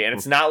analytically, and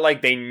it's not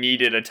like they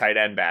needed a tight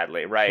end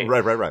badly, right?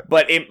 Right.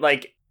 But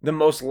the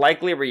most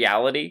likely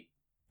reality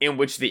in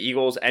which the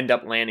Eagles end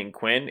up landing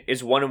Quinn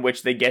is one in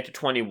which they get to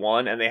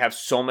 21 and they have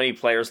so many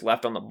players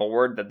left on the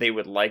board that they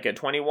would like at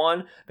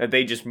 21 that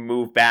they just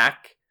move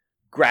back,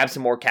 grab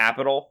some more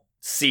capital,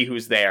 see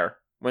who's there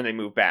when they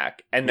move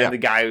back, and then the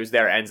guy who's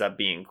there ends up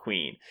being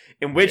Queen.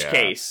 In which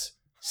case,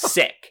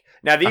 sick.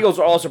 Now, the Eagles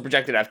are also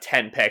projected to have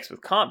 10 picks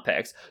with comp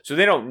picks, so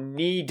they don't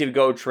need to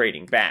go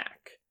trading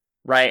back,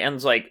 right? And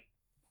it's like,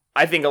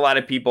 I think a lot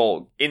of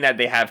people, in that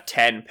they have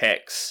 10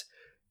 picks,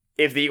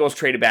 if the Eagles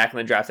traded back and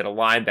then drafted a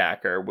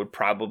linebacker, would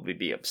probably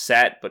be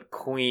upset, but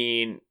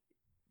Queen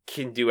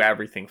can do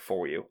everything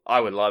for you.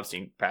 I would love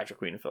seeing Patrick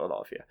Queen in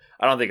Philadelphia.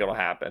 I don't think it'll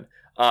happen.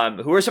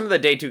 Who are some of the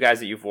day 2 guys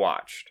that you've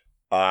watched?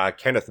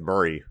 Kenneth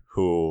Murray,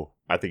 who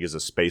I think is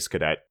a space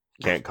cadet,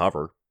 can't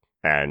cover.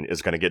 And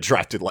is going to get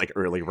drafted like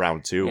early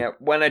round 2. Yeah,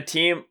 when a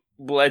team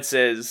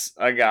blitzes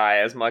a guy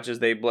as much as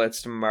they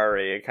blitzed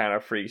Murray, it kind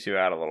of freaks you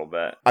out a little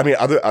bit. I mean,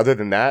 other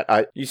than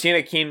that, you seen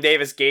Akeem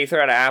Davis Gaither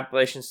out of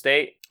Appalachian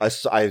State?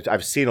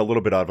 I've seen a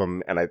little bit of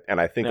him, and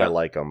I think I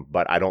like him,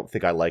 but I don't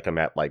think I like him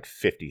at like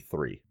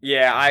 53.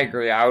 Yeah, I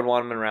agree. I would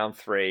want him in round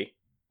 3,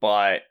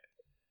 but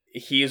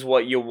he's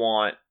what you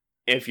want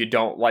if you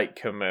don't like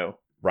Camus.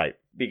 Right.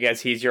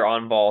 Because he's your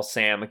on-ball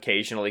Sam,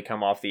 occasionally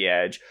come off the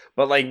edge.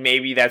 But,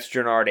 maybe that's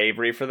Jernard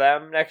Avery for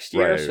them next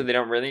year, so they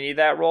don't really need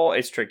that role.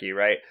 It's tricky,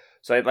 right?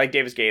 So I like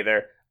Davis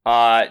Gaither.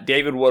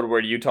 David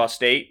Woodward, Utah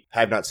State.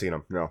 Have not seen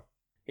him, no.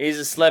 He's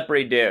a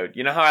slippery dude.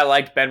 You know how I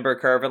liked Ben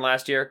Burke-Irvin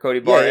last year? Cody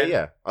Barton?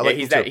 Yeah. I like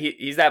he's him that. too.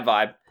 He's that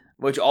vibe,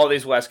 which all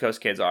these West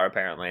Coast kids are,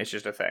 apparently. It's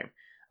just a thing.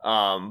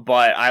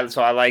 But I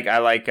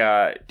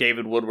like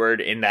David Woodward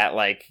in that,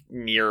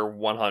 near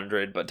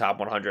 100, but top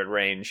 100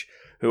 range,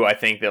 who I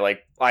think that,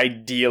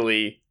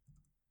 ideally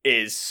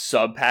is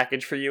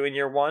sub-package for you in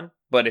year 1.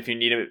 But if you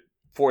need to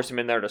force him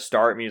in there to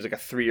start, I mean, he's like a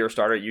 3-year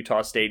starter at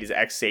Utah State. He's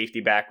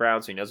ex-safety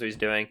background, so he knows what he's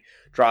doing,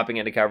 dropping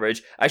into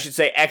coverage. I should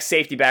say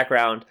ex-safety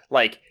background,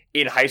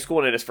 in high school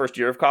and in his first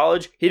year of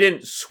college. He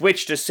didn't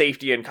switch to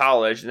safety in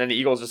college, and then the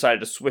Eagles decided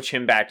to switch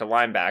him back to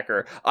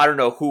linebacker. I don't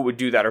know who would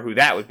do that or who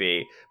that would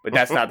be, but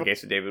that's not the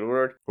case with David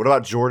Woodward. What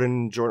about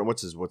Jordan,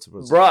 what's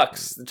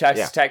Brooks, the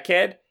Texas Tech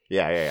kid?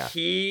 Yeah.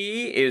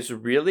 He is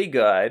really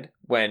good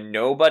when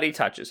nobody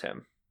touches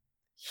him.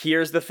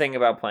 Here's the thing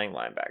about playing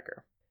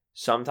linebacker.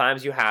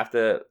 Sometimes you have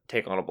to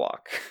take on a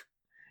block,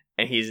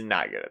 and he's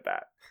not good at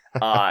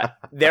that.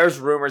 There's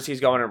rumors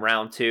he's going in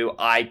round 2.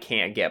 I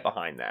can't get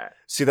behind that.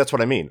 See, that's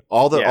what I mean.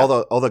 All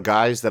the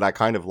guys that I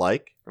kind of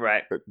like,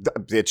 right?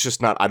 It's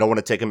just not. I don't want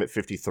to take him at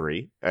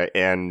 53,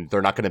 and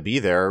they're not going to be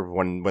there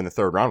when the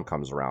 3rd round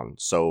comes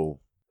around. So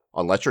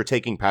unless you're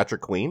taking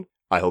Patrick Queen,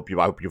 I hope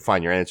you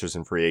find your answers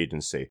in free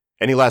agency.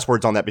 Any last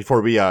words on that before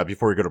we go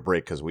to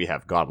break, because we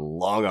have gone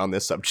long on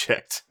this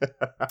subject.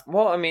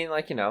 Well, I mean,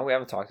 we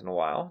haven't talked in a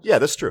while. Yeah,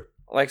 that's true.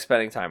 I like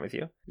spending time with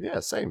you. Yeah,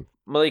 same.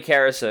 Malik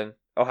Harrison,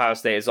 Ohio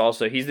State, is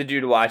also, he's the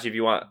dude to watch if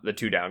you want the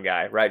 2-down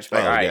guy, right? Just all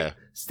right,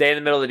 stay in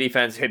the middle of the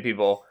defense, hit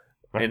people,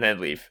 and then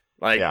leave.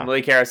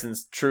 Malik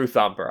Harrison's true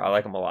thumper. I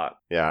like him a lot.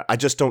 Yeah, I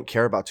just don't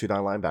care about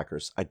 2-down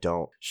linebackers. I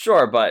don't.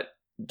 Sure, but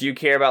do you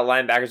care about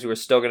linebackers who are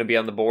still going to be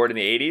on the board in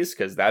the 80s?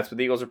 Because that's what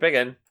the Eagles are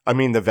picking. I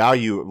mean, the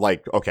value,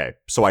 okay,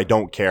 so I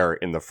don't care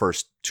in the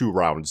first 2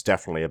 rounds,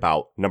 definitely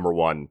about, number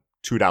 1,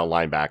 2-down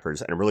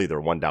linebackers, and really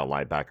they're 1-down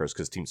linebackers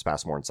because teams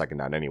pass more in 2nd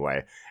down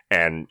anyway,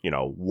 and,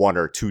 1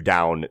 or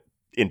 2-down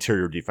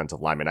interior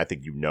defensive linemen. I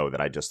think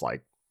that I just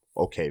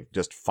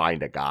just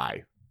find a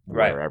guy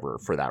wherever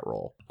for that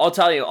role. I'll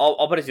tell you,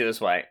 I'll put it to you this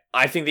way.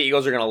 I think the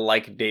Eagles are going to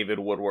like David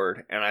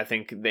Woodward, and I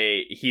think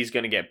he's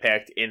going to get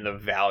picked in the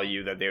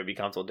value that they would be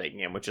comfortable taking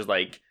him, which is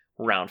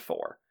round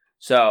 4.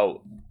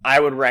 So I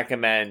would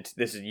recommend,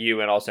 this is you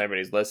and also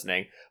everybody who's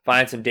listening,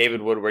 find some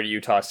David Woodward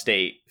Utah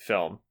State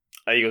film.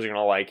 The Eagles are going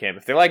to like him.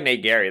 If they like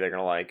Nate Gary, they're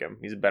going to like him.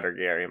 He's a better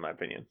Gary, in my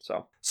opinion.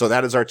 So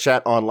that is our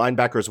chat on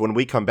linebackers. When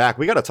we come back,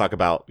 we got to talk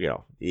about,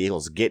 the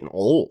Eagles getting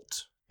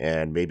old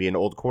and maybe an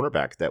old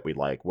cornerback that we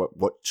like.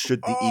 What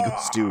should the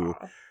Eagles do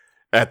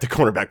at the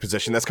cornerback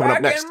position? That's coming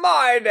up next. Back in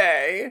my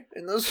day,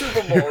 in the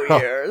Super Bowl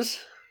years.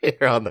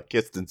 Here on the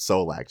Kist and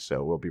Solak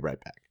Show. We'll be right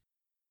back.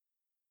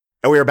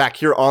 And we are back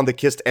here on the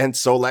Kist and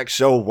Solak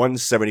Show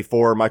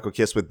 174. Michael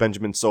Kist with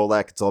Benjamin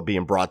Solak. It's all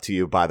being brought to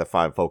you by the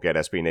fine folk at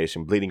SB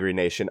Nation, Bleeding Green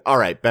Nation. All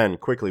right, Ben,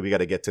 quickly, we got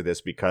to get to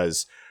this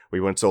because we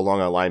went so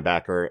long on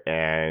linebacker,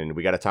 and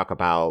we got to talk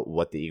about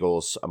what the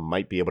Eagles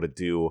might be able to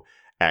do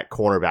at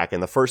cornerback.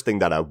 And the first thing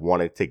that I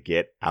wanted to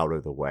get out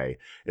of the way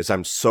is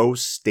I'm so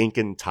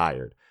stinking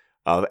tired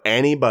of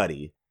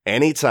anybody,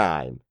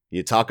 anytime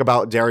you talk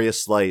about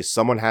Darius Slay,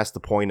 someone has to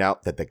point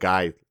out that the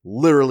guy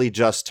literally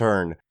just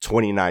turned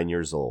 29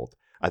 years old.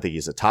 I think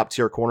he's a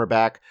top-tier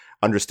cornerback.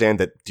 Understand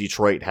that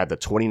Detroit had the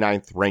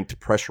 29th ranked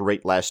pressure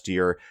rate last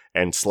year,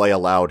 and Slay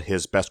allowed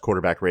his best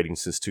quarterback rating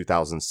since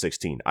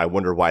 2016. I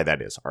wonder why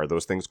that is. Are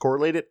those things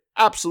correlated?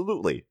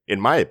 Absolutely. In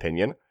my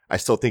opinion, I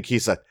still think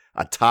he's a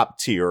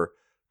top-tier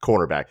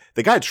cornerback.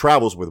 The guy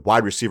travels with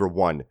wide receiver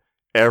 1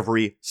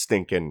 every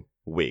stinking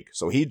week.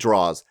 So he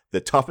draws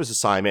the toughest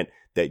assignment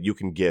that you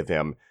can give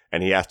him,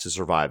 and he has to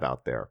survive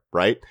out there,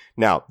 right?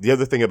 Now, the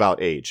other thing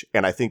about age,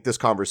 and I think this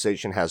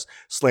conversation has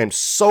slammed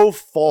so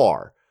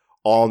far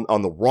on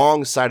the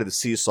wrong side of the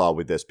seesaw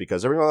with this,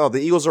 because everyone, oh, the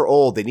Eagles are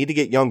old, they need to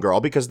get younger, all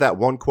because of that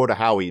one quote of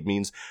Howie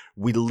means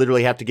we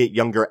literally have to get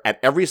younger at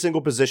every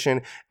single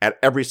position, at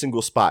every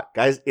single spot.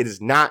 Guys, it is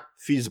not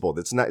feasible.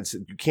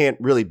 You can't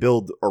really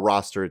build a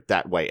roster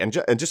that way. And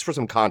just for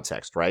some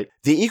context, right?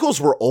 The Eagles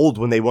were old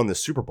when they won the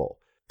Super Bowl.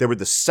 They were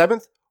the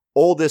 7th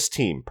oldest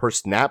team per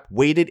snap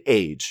weighted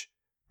age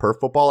per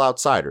Football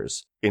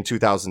Outsiders in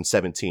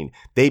 2017.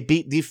 They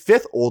beat the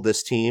 5th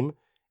oldest team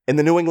in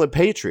the New England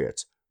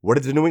Patriots. What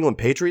did the New England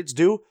Patriots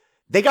do?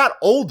 They got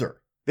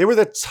older. They were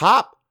the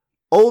top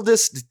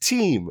oldest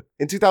team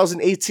in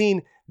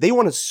 2018. They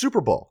won a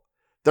Super Bowl.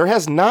 There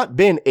has not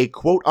been a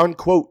quote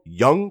unquote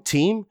young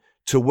team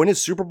to win a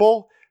Super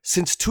Bowl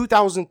since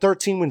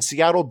 2013 when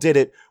Seattle did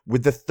it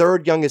with the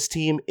 3rd youngest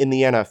team in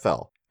the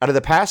NFL. Out of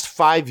the past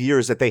 5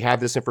 years that they have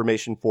this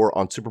information for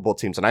on Super Bowl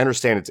teams, and I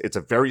understand it's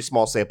a very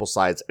small sample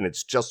size and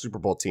it's just Super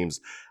Bowl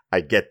teams,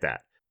 I get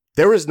that.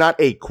 There is not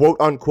a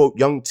quote-unquote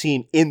young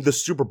team in the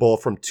Super Bowl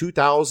from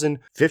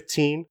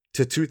 2015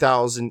 to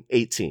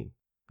 2018.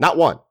 Not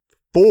one.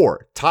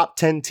 4 top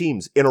 10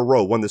 teams in a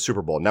row won the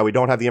Super Bowl. Now, we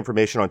don't have the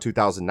information on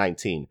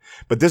 2019,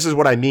 but this is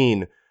what I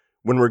mean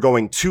when we're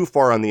going too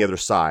far on the other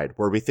side,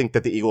 where we think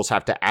that the Eagles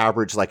have to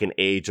average like an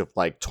age of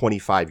like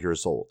 25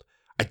 years old.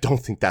 I don't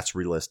think that's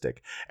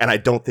realistic, and I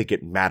don't think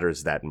it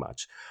matters that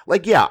much.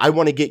 Like, yeah, I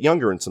want to get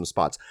younger in some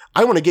spots.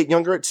 I want to get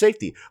younger at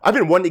safety. I've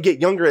been wanting to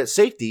get younger at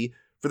safety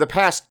for the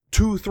past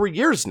 2-3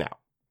 years now,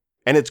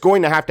 and it's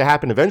going to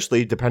happen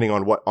eventually, depending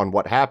on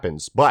what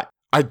happens. But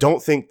I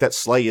don't think that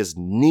Slay is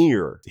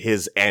near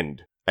his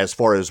end as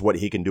far as what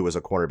he can do as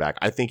a cornerback.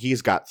 I think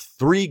he's got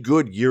 3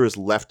 good years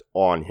left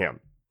on him.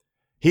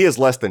 He is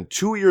less than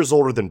 2 years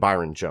older than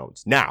Byron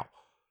Jones. Now,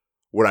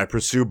 would I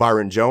pursue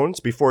Byron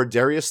Jones before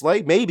Darius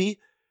Slay? Maybe.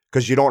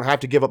 Because you don't have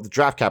to give up the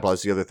draft capital.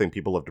 That's the other thing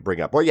people love to bring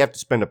up. Well, you have to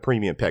spend a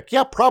premium pick.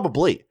 Yeah,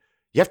 probably.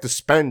 You have to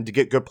spend to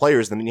get good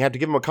players, and then you have to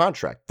give them a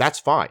contract. That's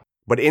fine.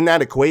 But in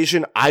that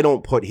equation, I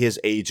don't put his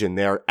age in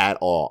there at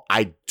all.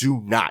 I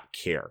do not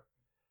care.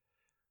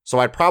 So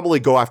I'd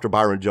probably go after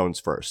Byron Jones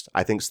first.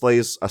 I think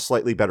Slay's a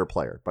slightly better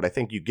player, but I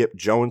think you get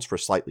Jones for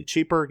slightly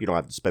cheaper. You don't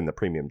have to spend the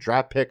premium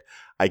draft pick.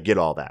 I get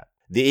all that.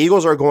 The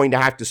Eagles are going to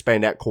have to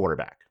spend at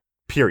cornerback,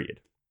 period.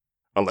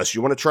 Unless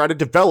you want to try to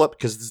develop,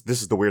 because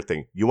this is the weird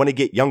thing. You want to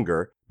get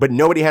younger, but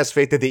nobody has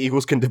faith that the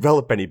Eagles can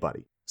develop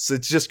anybody. So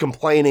it's just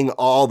complaining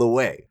all the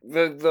way.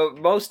 The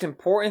most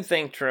important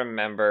thing to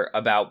remember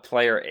about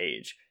player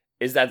age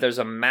is that there's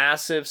a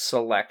massive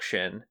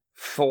selection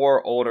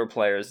for older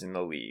players in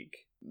the league.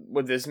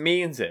 What this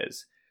means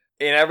is,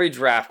 in every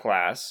draft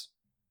class,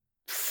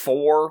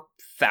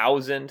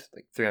 4,000,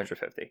 like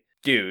 350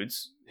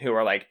 dudes who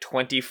are like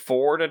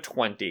 24 to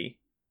 20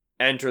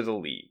 enter the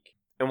league.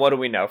 And what do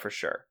we know for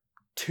sure?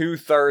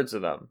 2/3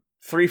 of them,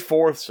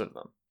 3/4 of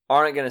them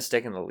aren't going to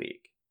stick in the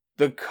league.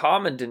 The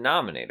common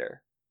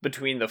denominator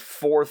between the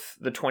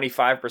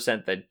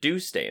 25% that do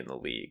stay in the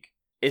league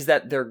is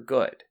that they're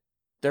good.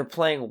 They're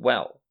playing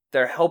well.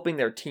 They're helping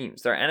their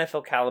teams. They're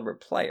NFL caliber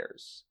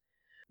players.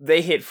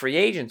 They hit free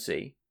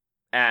agency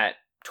at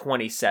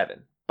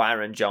 27.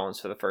 Byron Jones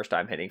for the first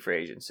time hitting free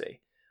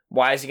agency.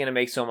 Why is he going to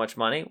make so much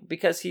money?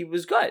 Because he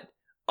was good.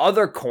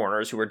 Other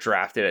corners who were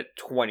drafted at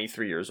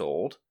 23 years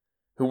old,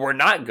 who were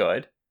not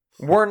good,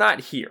 were not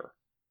here,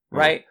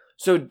 right?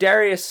 So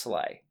Darius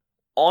Slay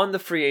on the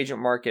free agent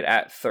market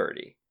at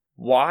 30.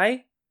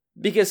 Why?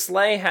 Because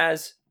Slay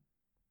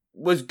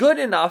was good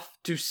enough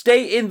to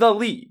stay in the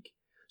league.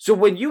 So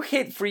when you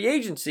hit free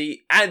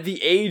agency at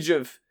the age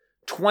of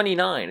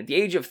 29, at the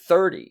age of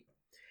 30,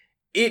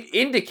 it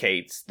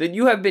indicates that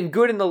you have been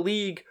good in the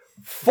league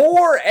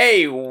for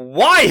a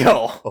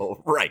while.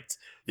 Oh, right.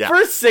 Yeah. For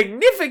a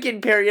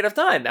significant period of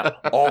time. Now,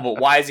 but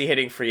why is he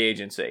hitting free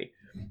agency?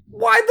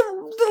 Why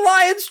the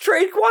Lions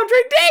trade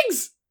Quandre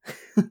Diggs?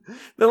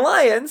 The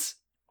Lions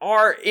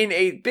are in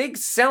a big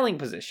selling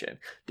position.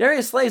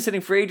 Darius Slay is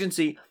hitting free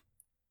agency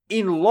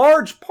in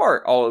large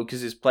part,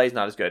 because his play's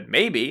not as good,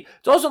 maybe.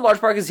 It's also in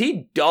large part because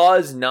he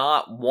does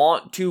not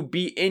want to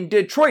be in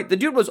Detroit. The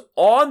dude was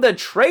on the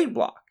trade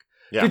block.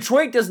 Yeah.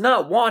 Detroit does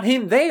not want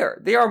him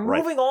there. They are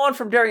moving on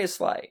from Darius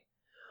Slay.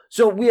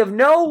 So we have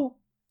no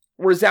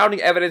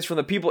resounding evidence from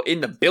the people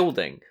in the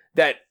building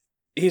that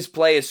his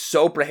play is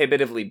so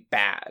prohibitively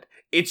bad.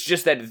 It's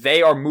just that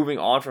they are moving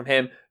on from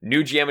him.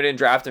 New GM who didn't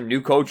draft him. New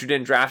coach who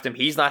didn't draft him.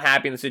 He's not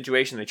happy in the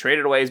situation. They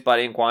traded away his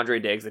buddy in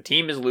Quandre Diggs. The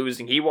team is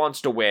losing. He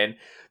wants to win.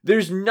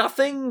 There's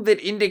nothing that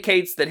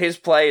indicates that his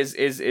play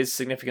is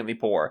significantly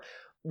poor.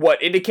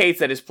 What indicates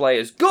that his play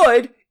is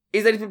good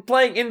is that he's been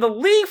playing in the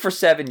league for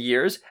 7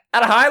 years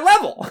at a high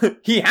level.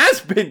 He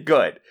has been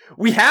good.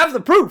 We have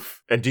the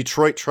proof. And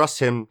Detroit trusts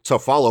him to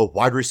follow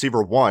wide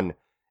receiver 1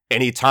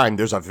 anytime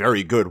there's a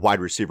very good wide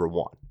receiver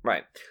 1.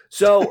 Right.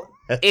 So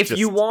if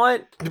you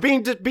want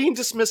being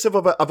dismissive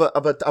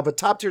of a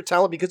top tier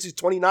talent because he's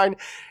 29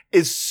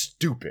 is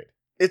stupid.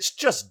 It's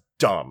just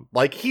dumb.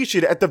 Like, he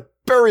should at the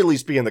very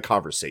least be in the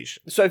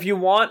conversation. So if you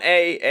want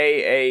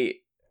a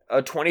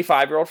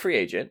 25-year-old free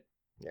agent,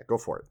 yeah, go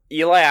for it.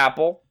 Eli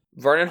Apple,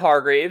 Vernon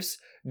Hargreaves,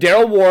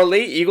 Daryl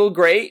Worley, Eagle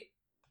Great,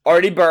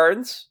 Artie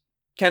Burns,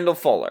 Kendall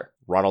Fuller,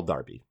 Ronald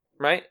Darby.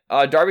 Right?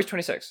 Darby's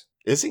 26.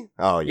 Is he?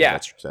 Oh, yeah.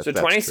 That's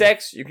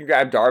 26, true. You can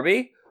grab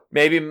Darby.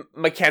 Maybe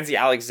Mackenzie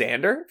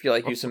Alexander, if you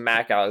like use some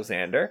Mac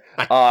Alexander.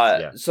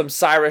 Some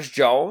Cyrus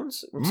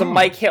Jones. Some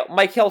Mike Hilton.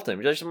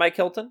 Would you like some Mike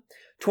Hilton?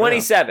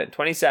 27.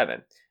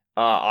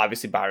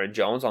 Obviously, Byron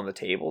Jones on the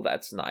table.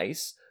 That's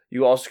nice.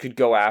 You also could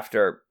go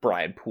after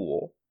Brian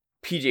Poole.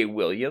 PJ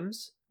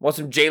Williams. Want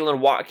some Jalen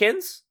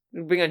Watkins?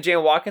 Bring on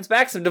Jalen Watkins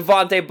back. Some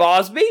Devontae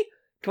Bosby.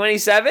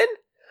 27.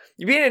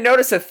 You beginning to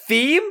notice a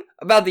theme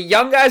about the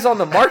young guys on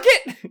the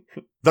market?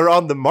 They're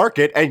on the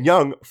market and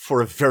young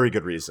for a very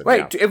good reason.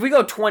 Right. Yeah. If we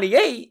go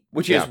 28,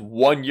 which is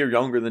 1 year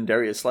younger than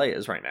Darius Slay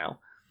is right now,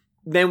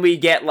 then we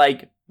get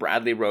like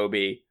Bradley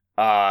Roby,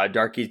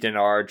 Darqueze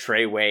Dennard,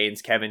 Trey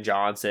Waynes, Kevin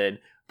Johnson,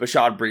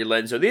 Bashad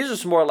Breeland. So these are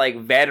some more like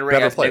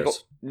veteran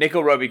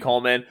Nickel Roby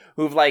Coleman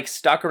who've like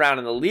stuck around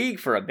in the league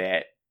for a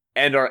bit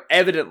and are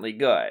evidently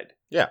good.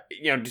 Yeah.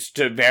 Just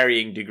to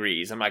varying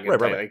degrees. I'm not going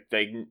to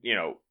say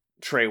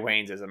Trey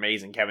Waynes is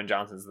amazing. Kevin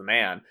Johnson's the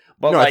man.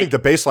 But I think the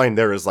baseline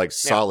there is like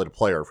solid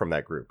player from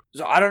that group.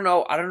 So I don't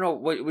know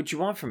what you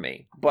want from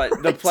me.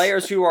 But the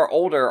players who are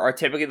older are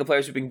typically the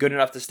players who've been good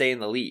enough to stay in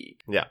the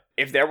league. Yeah.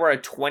 If there were a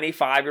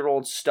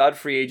 25-year-old stud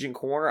free agent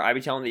corner, I'd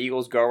be telling the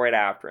Eagles go right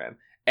after him.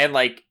 And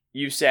like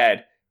you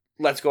said,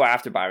 let's go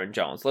after Byron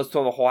Jones. Let's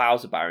throw the whole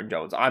house at Byron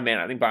Jones. I'm in.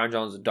 I think Byron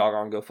Jones is a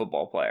doggone good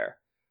football player.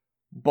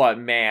 But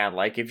man,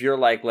 like if you're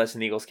like,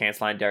 listen, Eagles can't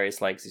sign Darius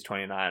Slay because he's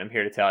 29, I'm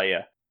here to tell you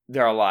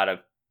there are a lot of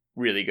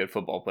really good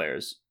football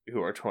players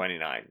who are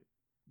 29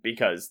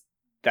 because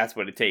that's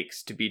what it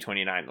takes to be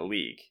 29 in the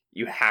league.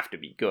 You have to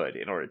be good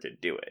in order to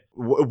do it.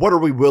 What are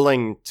we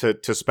willing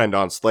to spend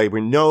on Slay? We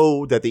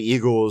know that the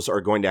Eagles are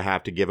going to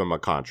have to give him a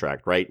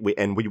contract, right? We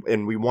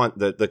want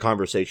the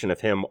conversation of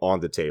him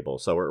on the table.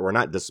 So we're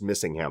not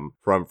dismissing him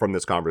from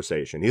this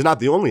conversation. He's not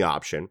the only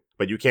option,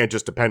 but you can't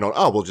just depend on,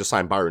 we'll just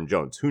sign Byron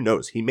Jones. Who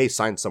knows? He may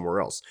sign somewhere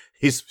else.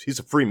 He's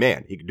a free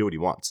man. He can do what he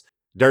wants.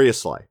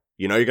 Darius Slay,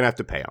 you're going to have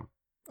to pay him.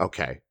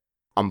 Okay.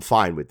 I'm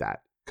fine with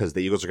that because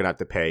the Eagles are going to have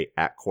to pay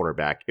at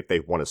cornerback if they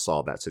want to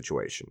solve that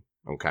situation.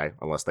 Okay.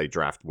 Unless they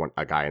draft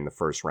a guy in the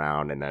first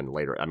round and then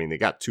later. I mean, they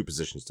got 2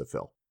 positions to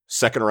fill.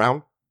 Second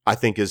round, I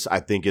think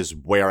is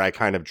where I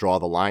kind of draw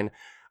the line.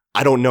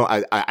 I don't know.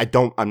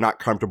 I'm not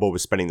comfortable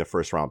with spending the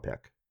first round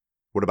pick.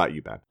 What about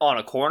you, Ben? On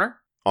a corner?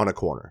 On a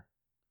corner.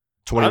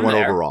 21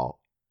 overall.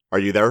 Are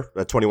you there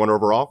at 21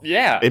 overall?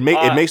 Yeah. It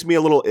makes me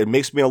a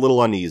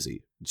little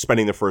uneasy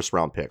spending the first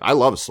round pick. I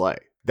love Slay.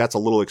 That's a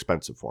little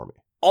expensive for me.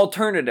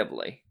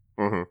 Alternatively,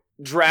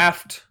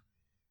 draft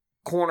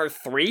corner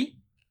 3,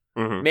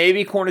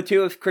 maybe corner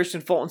 2 if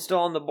Christian Fulton's still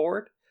on the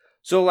board.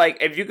 So, like,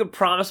 if you could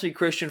promise me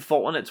Christian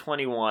Fulton at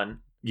 21.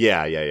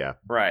 Yeah.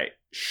 Right,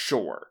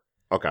 sure.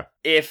 Okay.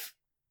 If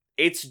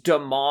it's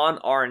Damon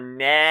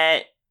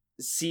Arnett,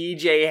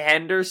 CJ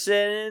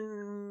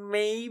Henderson,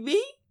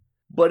 maybe?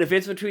 But if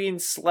it's between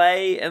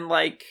Slay and,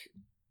 like,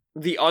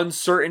 the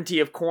uncertainty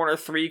of corner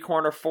 3,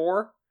 corner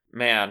 4,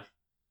 man,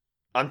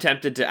 I'm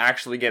tempted to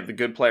actually get the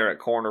good player at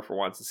corner for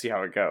once and see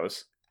how it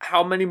goes.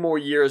 How many more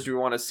years do we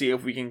want to see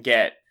if we can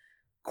get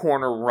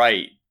corner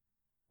right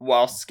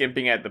while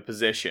skimping at the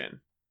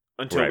position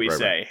until we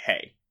say,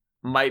 hey,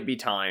 might be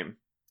time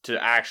to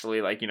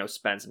actually,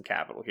 spend some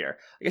capital here.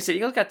 Like I said,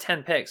 you guys got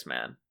 10 picks,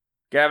 man.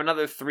 You have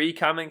another 3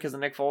 coming because of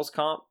Nick Foles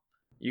comp.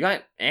 You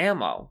got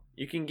ammo.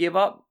 You can give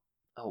up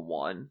a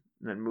 1 and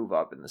then move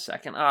up in the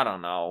second. I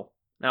don't know.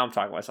 Now I'm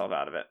talking myself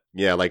out of it.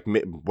 Yeah, like,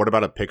 what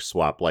about a pick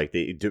swap? Like,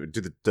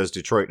 does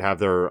Detroit have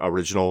their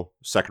original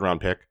second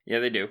round pick? Yeah,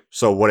 they do.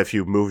 So what if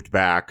you moved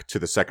back to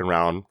the second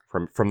round,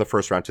 from the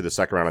first round to the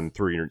second round and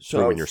threw in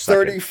your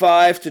second?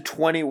 35 to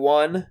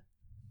 21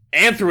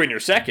 and threw in your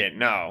second?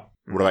 No.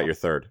 What about your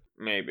third?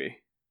 Maybe.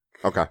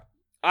 Okay.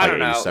 I don't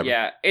know.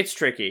 Yeah, it's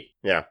tricky.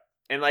 Yeah.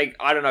 And,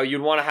 I don't know.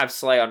 You'd want to have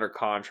Slay under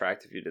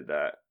contract if you did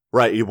that.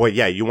 Right. Well,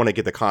 yeah, you want to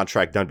get the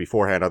contract done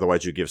beforehand.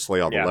 Otherwise, you give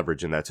Slay all the Yeah.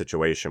 leverage in that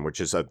situation, which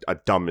is a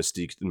dumb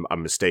mistake,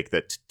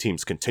 that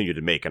teams continue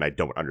to make, and I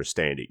don't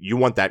understand it. You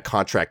want that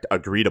contract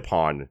agreed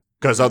upon,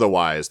 because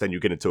otherwise, then you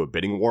get into a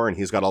bidding war, and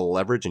he's got all the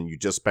leverage, and you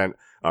just spent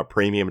a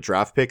premium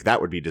draft pick. That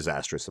would be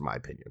disastrous, in my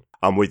opinion.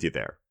 I'm with you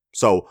there.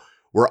 So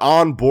we're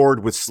on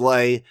board with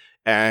Slay,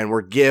 and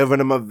we're giving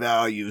him a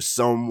value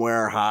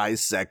somewhere high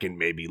second,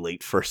 maybe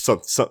late first,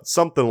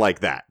 something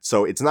like that.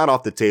 So it's not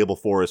off the table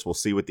for us. We'll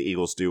see what the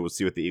Eagles do. We'll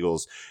see what the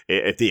Eagles,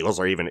 if the Eagles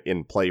are even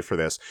in play for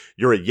this.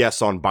 You're a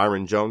yes on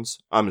Byron Jones,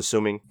 I'm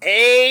assuming.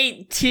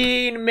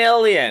 18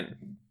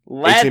 million.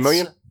 Let's 18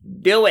 million?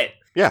 do it.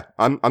 Yeah,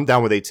 I'm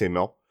down with 18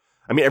 mil.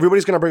 I mean,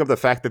 everybody's going to bring up the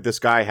fact that this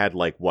guy had 2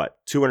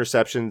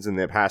 interceptions in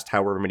the past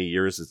however many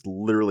years. It's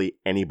literally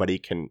anybody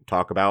can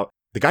talk about.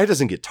 The guy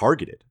doesn't get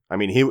targeted. I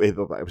mean, he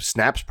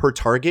snaps per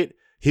target.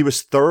 He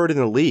was 3rd in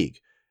the league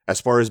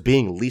as far as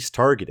being least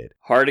targeted.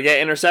 Hard to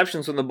get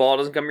interceptions when the ball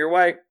doesn't come your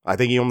way. I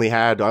think he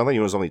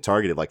was only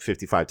targeted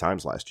 55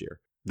 times last year.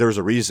 There's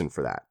a reason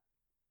for that.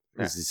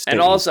 Yeah.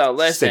 And also,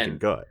 listen,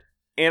 good.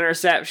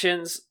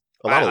 Interceptions.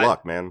 A lot of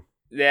luck, man.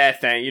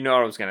 Yeah, you know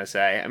what I was going to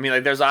say. I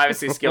mean, there's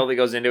obviously skill that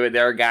goes into it.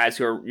 There are guys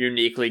who are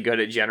uniquely good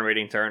at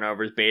generating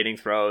turnovers, baiting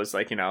throws.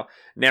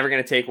 Never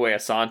going to take away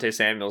Asante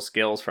Samuel's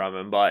skills from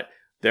him, but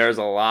there's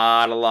a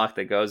lot of luck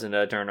that goes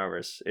into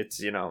turnovers.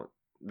 It's,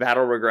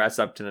 that'll regress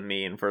up to the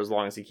mean for as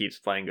long as he keeps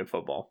playing good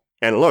football.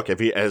 And look,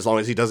 as long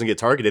as he doesn't get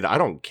targeted, I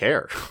don't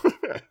care.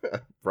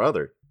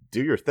 Brother,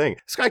 do your thing.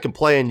 This guy can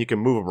play and you can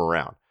move him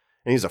around.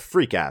 And he's a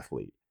freak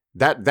athlete.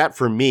 That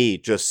for me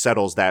just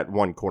settles that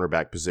one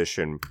cornerback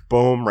position.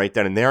 Boom, right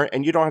then and there.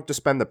 And you don't have to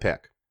spend the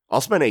pick. I'll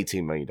spend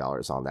 $18 million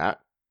on that.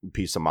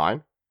 Peace of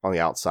mind on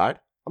the outside.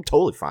 I'm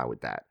totally fine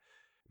with that.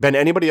 Ben,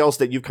 anybody else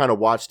that you've kind of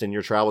watched in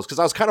your travels? Because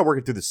I was kind of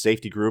working through the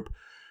safety group.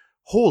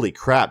 Holy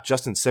crap,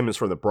 Justin Simmons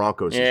from the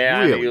Broncos. Yeah,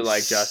 really I know you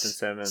like Justin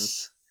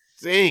Simmons.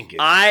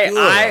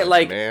 I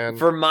like, man.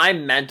 For my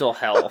mental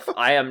health,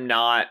 I am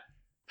not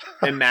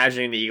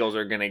imagining the Eagles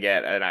are going to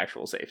get an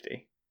actual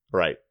safety.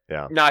 Right,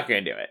 yeah. Not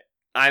going to do it.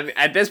 I'm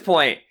at this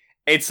point,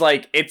 it's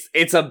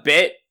a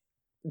bit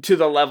to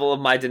the level of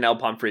my Donnell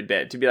Pumphrey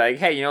bid to be like,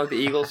 hey, you know what the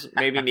Eagles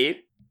maybe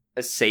need?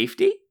 A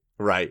safety?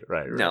 Right.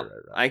 No,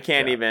 I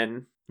can't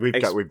even.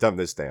 We've done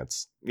this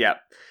dance. Yeah.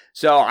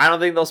 So I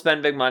don't think they'll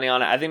spend big money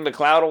on it. I think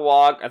McLeod will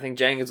walk. I think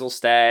Jenkins will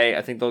stay.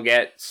 I think they'll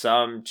get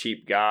some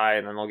cheap guy,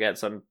 and then they'll get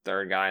some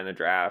third guy in the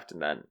draft, and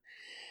then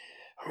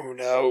who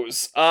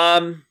knows?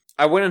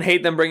 I wouldn't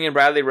hate them bringing in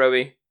Bradley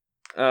Roby,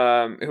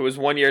 who was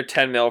 1 year,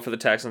 $10 million for the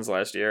Texans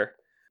last year.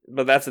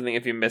 But that's the thing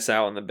if you miss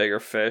out on the bigger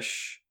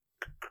fish.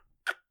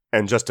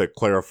 And just to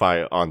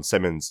clarify on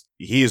Simmons,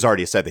 he's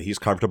already said that he's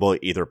comfortable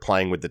either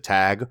playing with the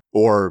tag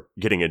or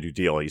getting a new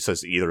deal. He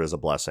says either is a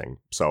blessing.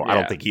 So I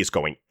don't think he's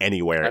going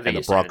anywhere. And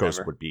the Broncos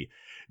would be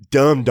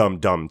dumb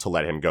to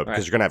let him go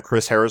because you're going to have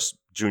Chris Harris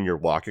Jr.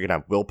 walk. You're going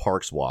to have Will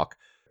Parks walk.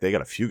 They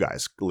got a few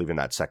guys leaving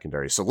that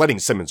secondary. So letting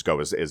Simmons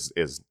go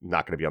is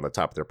not going to be on the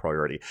top of their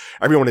priority.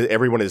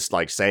 Everyone is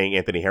like saying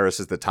Anthony Harris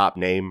is the top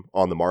name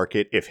on the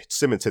market. If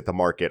Simmons hit the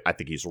market, I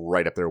think he's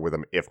right up there with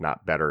him, if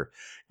not better.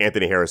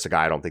 Anthony Harris, a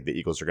guy I don't think the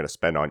Eagles are going to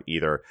spend on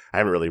either. I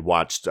haven't really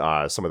watched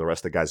some of the rest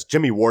of the guys.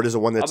 Jimmy Ward is the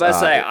one that's... I was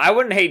about to say, I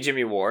wouldn't hate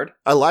Jimmy Ward.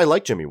 I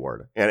like Jimmy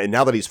Ward. And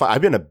now that he's fine,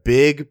 I've been a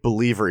big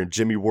believer in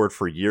Jimmy Ward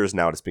for years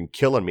now. It's been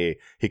killing me.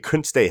 He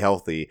couldn't stay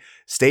healthy.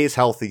 Stays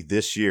healthy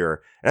this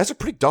year. And that's a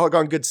pretty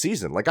doggone good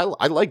season. Like,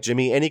 I like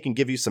Jimmy, and he can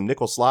give you some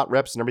nickel slot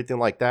reps and everything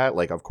like that.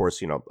 Like, of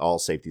course, all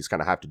safeties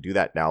kind of have to do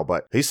that now,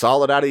 but he's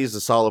solid at it. He's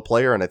a solid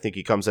player, and I think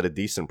he comes at a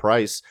decent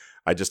price.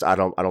 I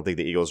don't think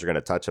the Eagles are going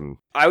to touch him.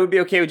 I would be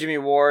okay with Jimmy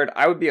Ward.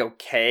 I would be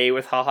okay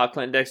with HaHa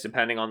Clinton-Dix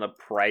depending on the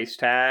price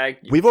tag.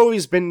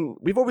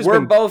 We're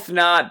both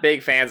not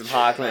big fans of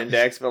HaHa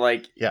Clinton-Dix,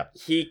 but yeah,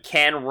 he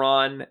can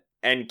run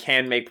and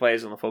can make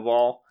plays on the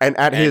football. And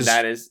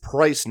his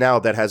price now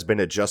that has been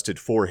adjusted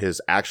for his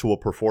actual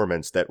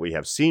performance that we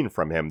have seen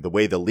from him, the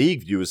way the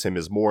league views him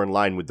is more in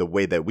line with the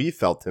way that we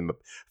felt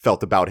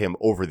about him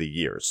over the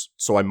years.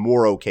 So I'm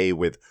more okay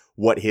with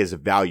what his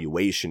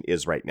valuation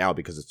is right now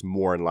because it's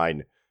more in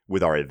line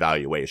with our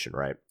evaluation,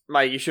 right?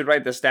 Mike, you should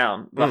write this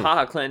down. The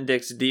HaHa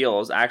Clinton-Dix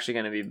deal is actually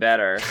going to be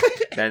better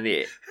than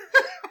the...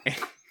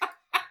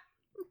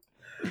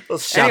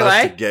 Shout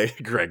out to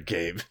Greg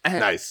Gabe.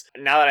 Nice.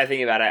 Now that I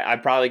think about it,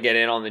 I'd probably get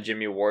in on the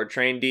Jimmy Ward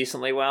train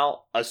decently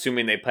well,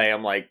 assuming they pay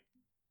him like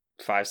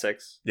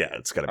 5-6. Yeah,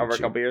 it's gonna be over cheap.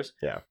 A couple years.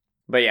 Yeah.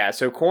 But yeah,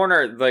 so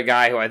corner, the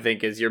guy who I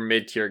think is your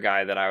mid-tier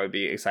guy that I would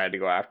be excited to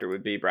go after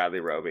would be Bradley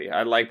Roby.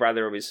 I like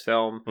Bradley Roby's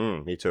film.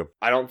 Me too.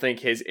 I don't think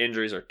his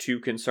injuries are too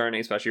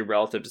concerning, especially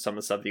relative to some of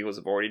the stuff the Eagles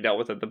have already dealt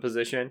with at the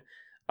position.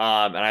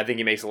 And I think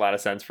he makes a lot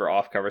of sense for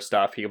off-cover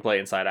stuff. He can play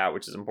inside out,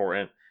 which is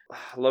important.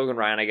 Logan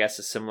Ryan, I guess,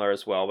 is similar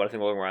as well, but I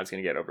think Logan Ryan's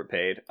going to get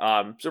overpaid.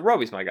 So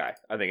Roby's my guy,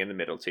 I think, in the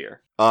middle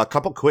tier. A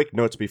couple quick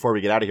notes before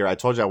we get out of here. I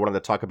told you I wanted to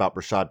talk about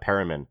Rashad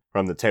Perriman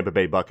from the Tampa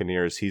Bay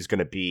Buccaneers. He's going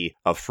to be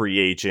a free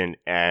agent,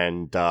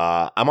 and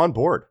I'm on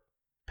board.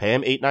 Pay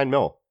him $8-9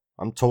 mil.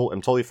 I'm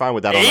totally fine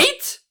with that.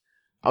 8?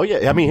 Oh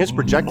yeah, I mean his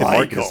projected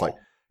market is like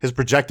His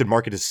projected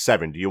market is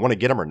 7. Do you want to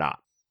get him or not?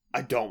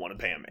 I don't want to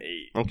pay him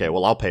 8. Okay,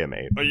 well, I'll pay him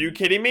 8. Are you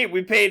kidding me?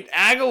 We paid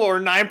Aguilar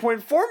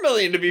 $9.4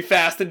 million to be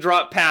fast and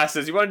drop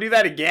passes. You want to do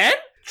that again?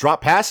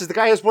 Drop passes? The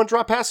guy has 1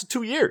 drop pass in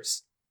 2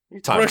 years. What are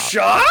you talking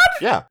Rashad?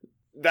 about? Yeah.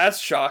 That's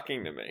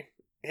shocking to me.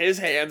 His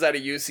hands out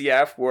of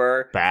UCF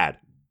were bad.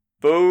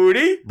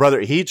 Booty.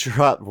 Brother, he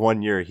dropped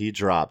 1 year. He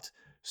dropped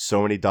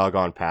so many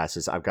doggone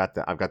passes. I've got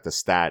the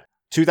stat.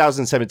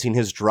 2017,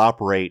 his drop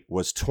rate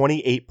was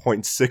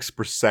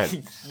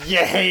 28.6%. You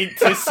hate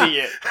to see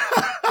it.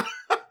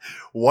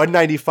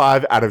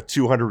 195 out of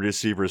 200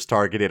 receivers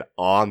targeted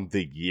on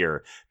the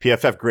year.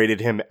 PFF graded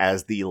him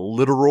as the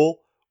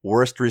literal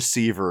worst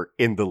receiver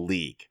in the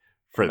league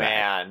for that.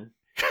 Man,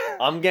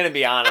 I'm going to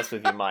be honest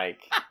with you,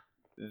 Mike.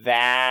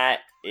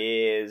 That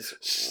is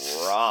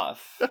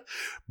rough.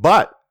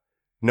 But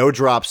no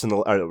drops in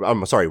the,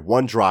 I'm sorry,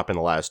 1 drop in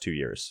the last 2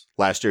 years.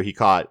 Last year he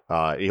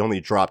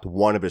only dropped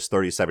 1 of his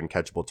 37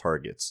 catchable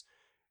targets.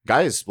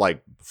 Guy is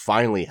like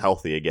finally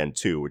healthy again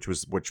too, which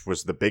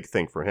was the big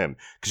thing for him.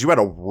 Because you had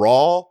a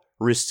raw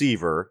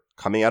receiver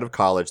coming out of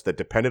college that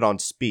depended on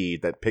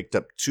speed, that picked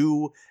up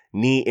 2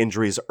 knee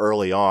injuries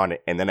early on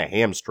and then a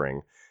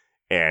hamstring,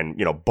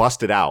 and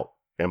busted out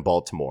in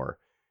Baltimore.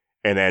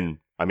 And then,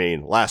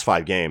 last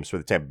 5 games for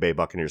the Tampa Bay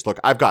Buccaneers. Look,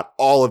 I've got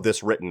all of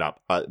this written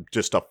up,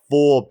 just a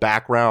full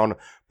background,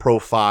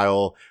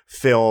 profile,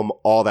 film,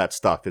 all that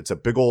stuff. It's a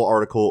big old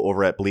article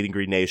over at Bleeding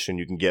Green Nation.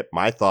 You can get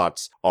my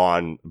thoughts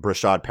on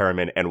Brashad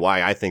Perriman and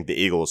why I think the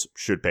Eagles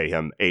should pay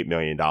him $8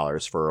 million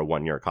for a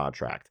 1-year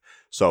contract.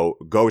 So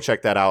go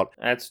check that out.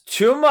 That's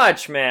too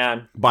much,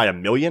 man. By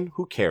 $1 million?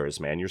 Who cares,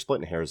 man? You're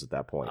splitting hairs at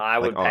that point. I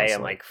would pay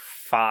him like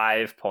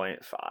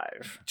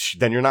 5.5.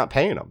 Then you're not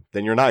paying him.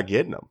 Then you're not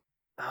getting him.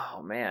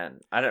 Oh man,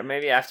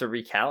 maybe I have to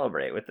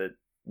recalibrate with the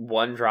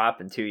 1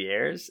 drop in 2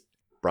 years.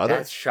 Brother,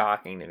 that's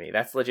shocking to me.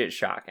 That's legit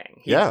shocking.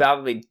 He Yeah.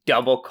 probably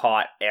double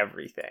caught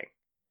everything.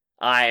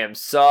 I am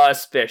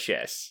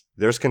suspicious.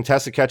 There's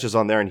contested catches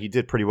on there, and he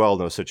did pretty well in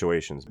those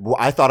situations.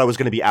 I thought I was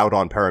going to be out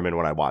on Perriman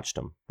when I watched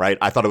him, right?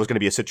 I thought it was going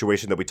to be a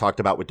situation that we talked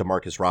about with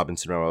Demarcus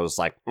Robinson, where I was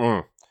like,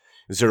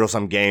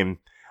 0-sum game.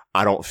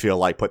 I don't feel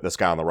like putting this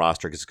guy on the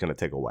roster because it's going to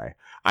take away.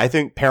 I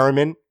think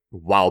Perriman,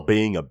 while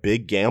being a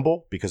big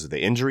gamble because of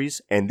the injuries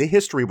and the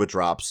history with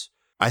drops,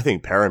 I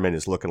think Perriman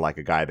is looking like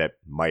a guy that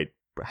might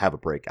have a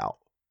breakout.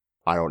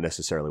 I don't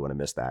necessarily want to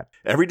miss that.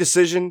 Every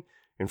decision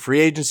in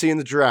free agency and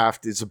the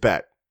draft is a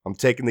bet. I'm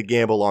taking the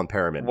gamble on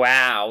Perriman.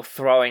 Wow,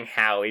 throwing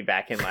Howie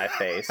back in my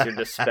face. You're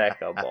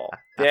despicable.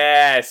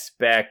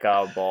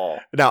 Despicable.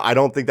 Now, I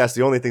don't think that's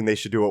the only thing they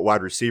should do at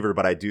wide receiver,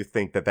 but I do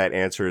think that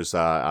answers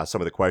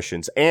some of the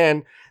questions.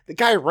 And the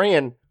guy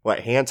ran,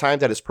 hand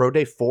timed at his pro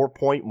day,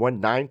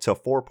 4.19 to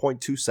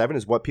 4.27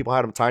 is what people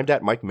had him timed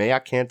at. Mike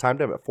Mayock hand timed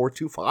him at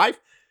 4.25.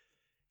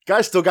 Guy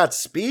still got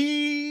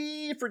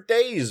speed for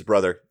days,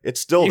 brother.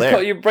 It's still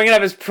there. You're bringing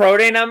up his pro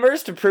day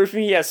numbers to prove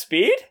he has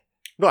speed?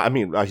 No,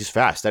 he's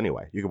fast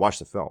anyway. You can watch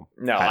the film.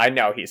 No, I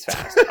know he's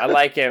fast. I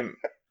like him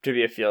to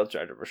be a field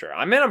stretcher for sure.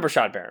 I'm in on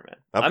Brashad Perriman.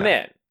 Okay. I'm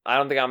in. I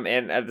don't think I'm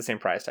in at the same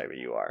price tag that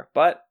you are,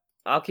 but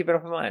I'll keep it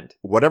up in mind.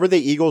 Whatever the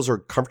Eagles are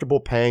comfortable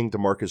paying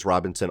Demarcus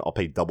Robinson, I'll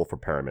pay double for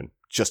Perriman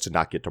just to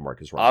not get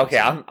Demarcus Robinson. Okay,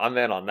 I'm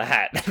in on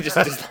that. just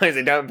as long as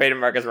they don't pay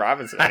Demarcus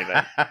Robinson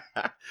anything.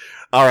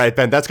 All right,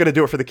 Ben, that's going to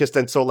do it for the Kist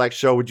and Solak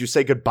show. Would you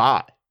say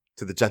goodbye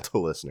to the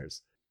gentle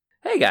listeners?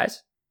 Hey,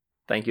 guys.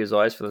 Thank you, as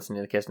always, for listening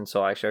to the Kist and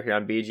Solak show here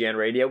on BGN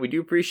Radio. We do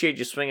appreciate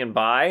you swinging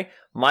by.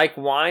 Mike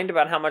whined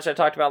about how much I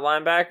talked about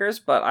linebackers,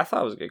 but I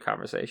thought it was a good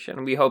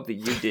conversation. We hope that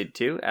you did,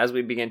 too, as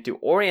we begin to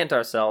orient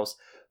ourselves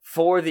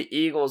for the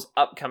Eagles'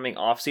 upcoming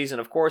offseason.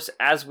 Of course,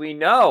 as we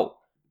know,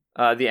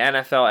 the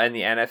NFL and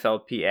the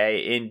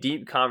NFLPA in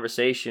deep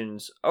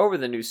conversations over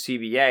the new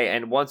CBA,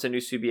 and once a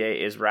new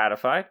CBA is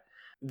ratified,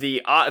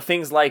 the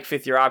things like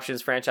 5th-year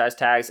options, franchise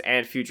tags,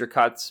 and future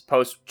cuts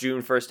post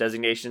June 1st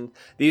designation,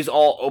 these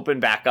all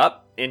open back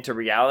up into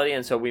reality,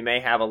 and so we may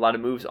have a lot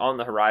of moves on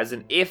the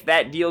horizon if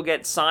that deal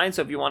gets signed.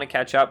 So if you want to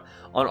catch up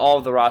on all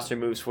of the roster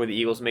moves for the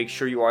Eagles, make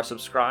sure you are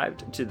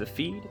subscribed to the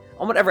feed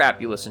on whatever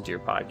app you listen to your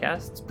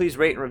podcasts. Please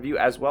rate and review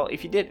as well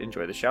if you did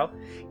enjoy the show.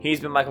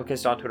 He's been Michael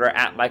Kist on Twitter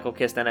at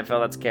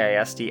MichaelKistNFL, that's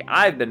Kist.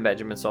 I've been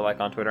Benjamin Solak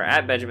on Twitter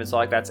at Benjamin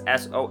Solak, that's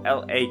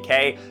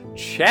Solak.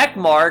 Check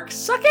mark.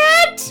 Suck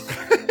it!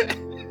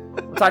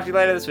 We'll talk to you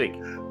later this week.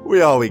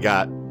 We all we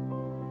got.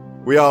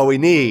 We all we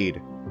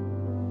need.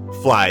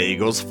 Fly,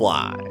 Eagles,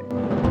 fly.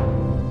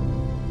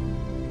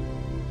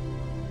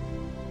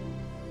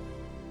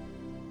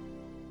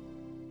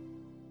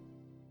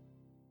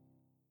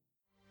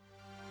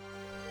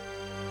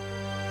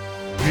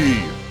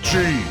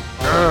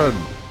 BGN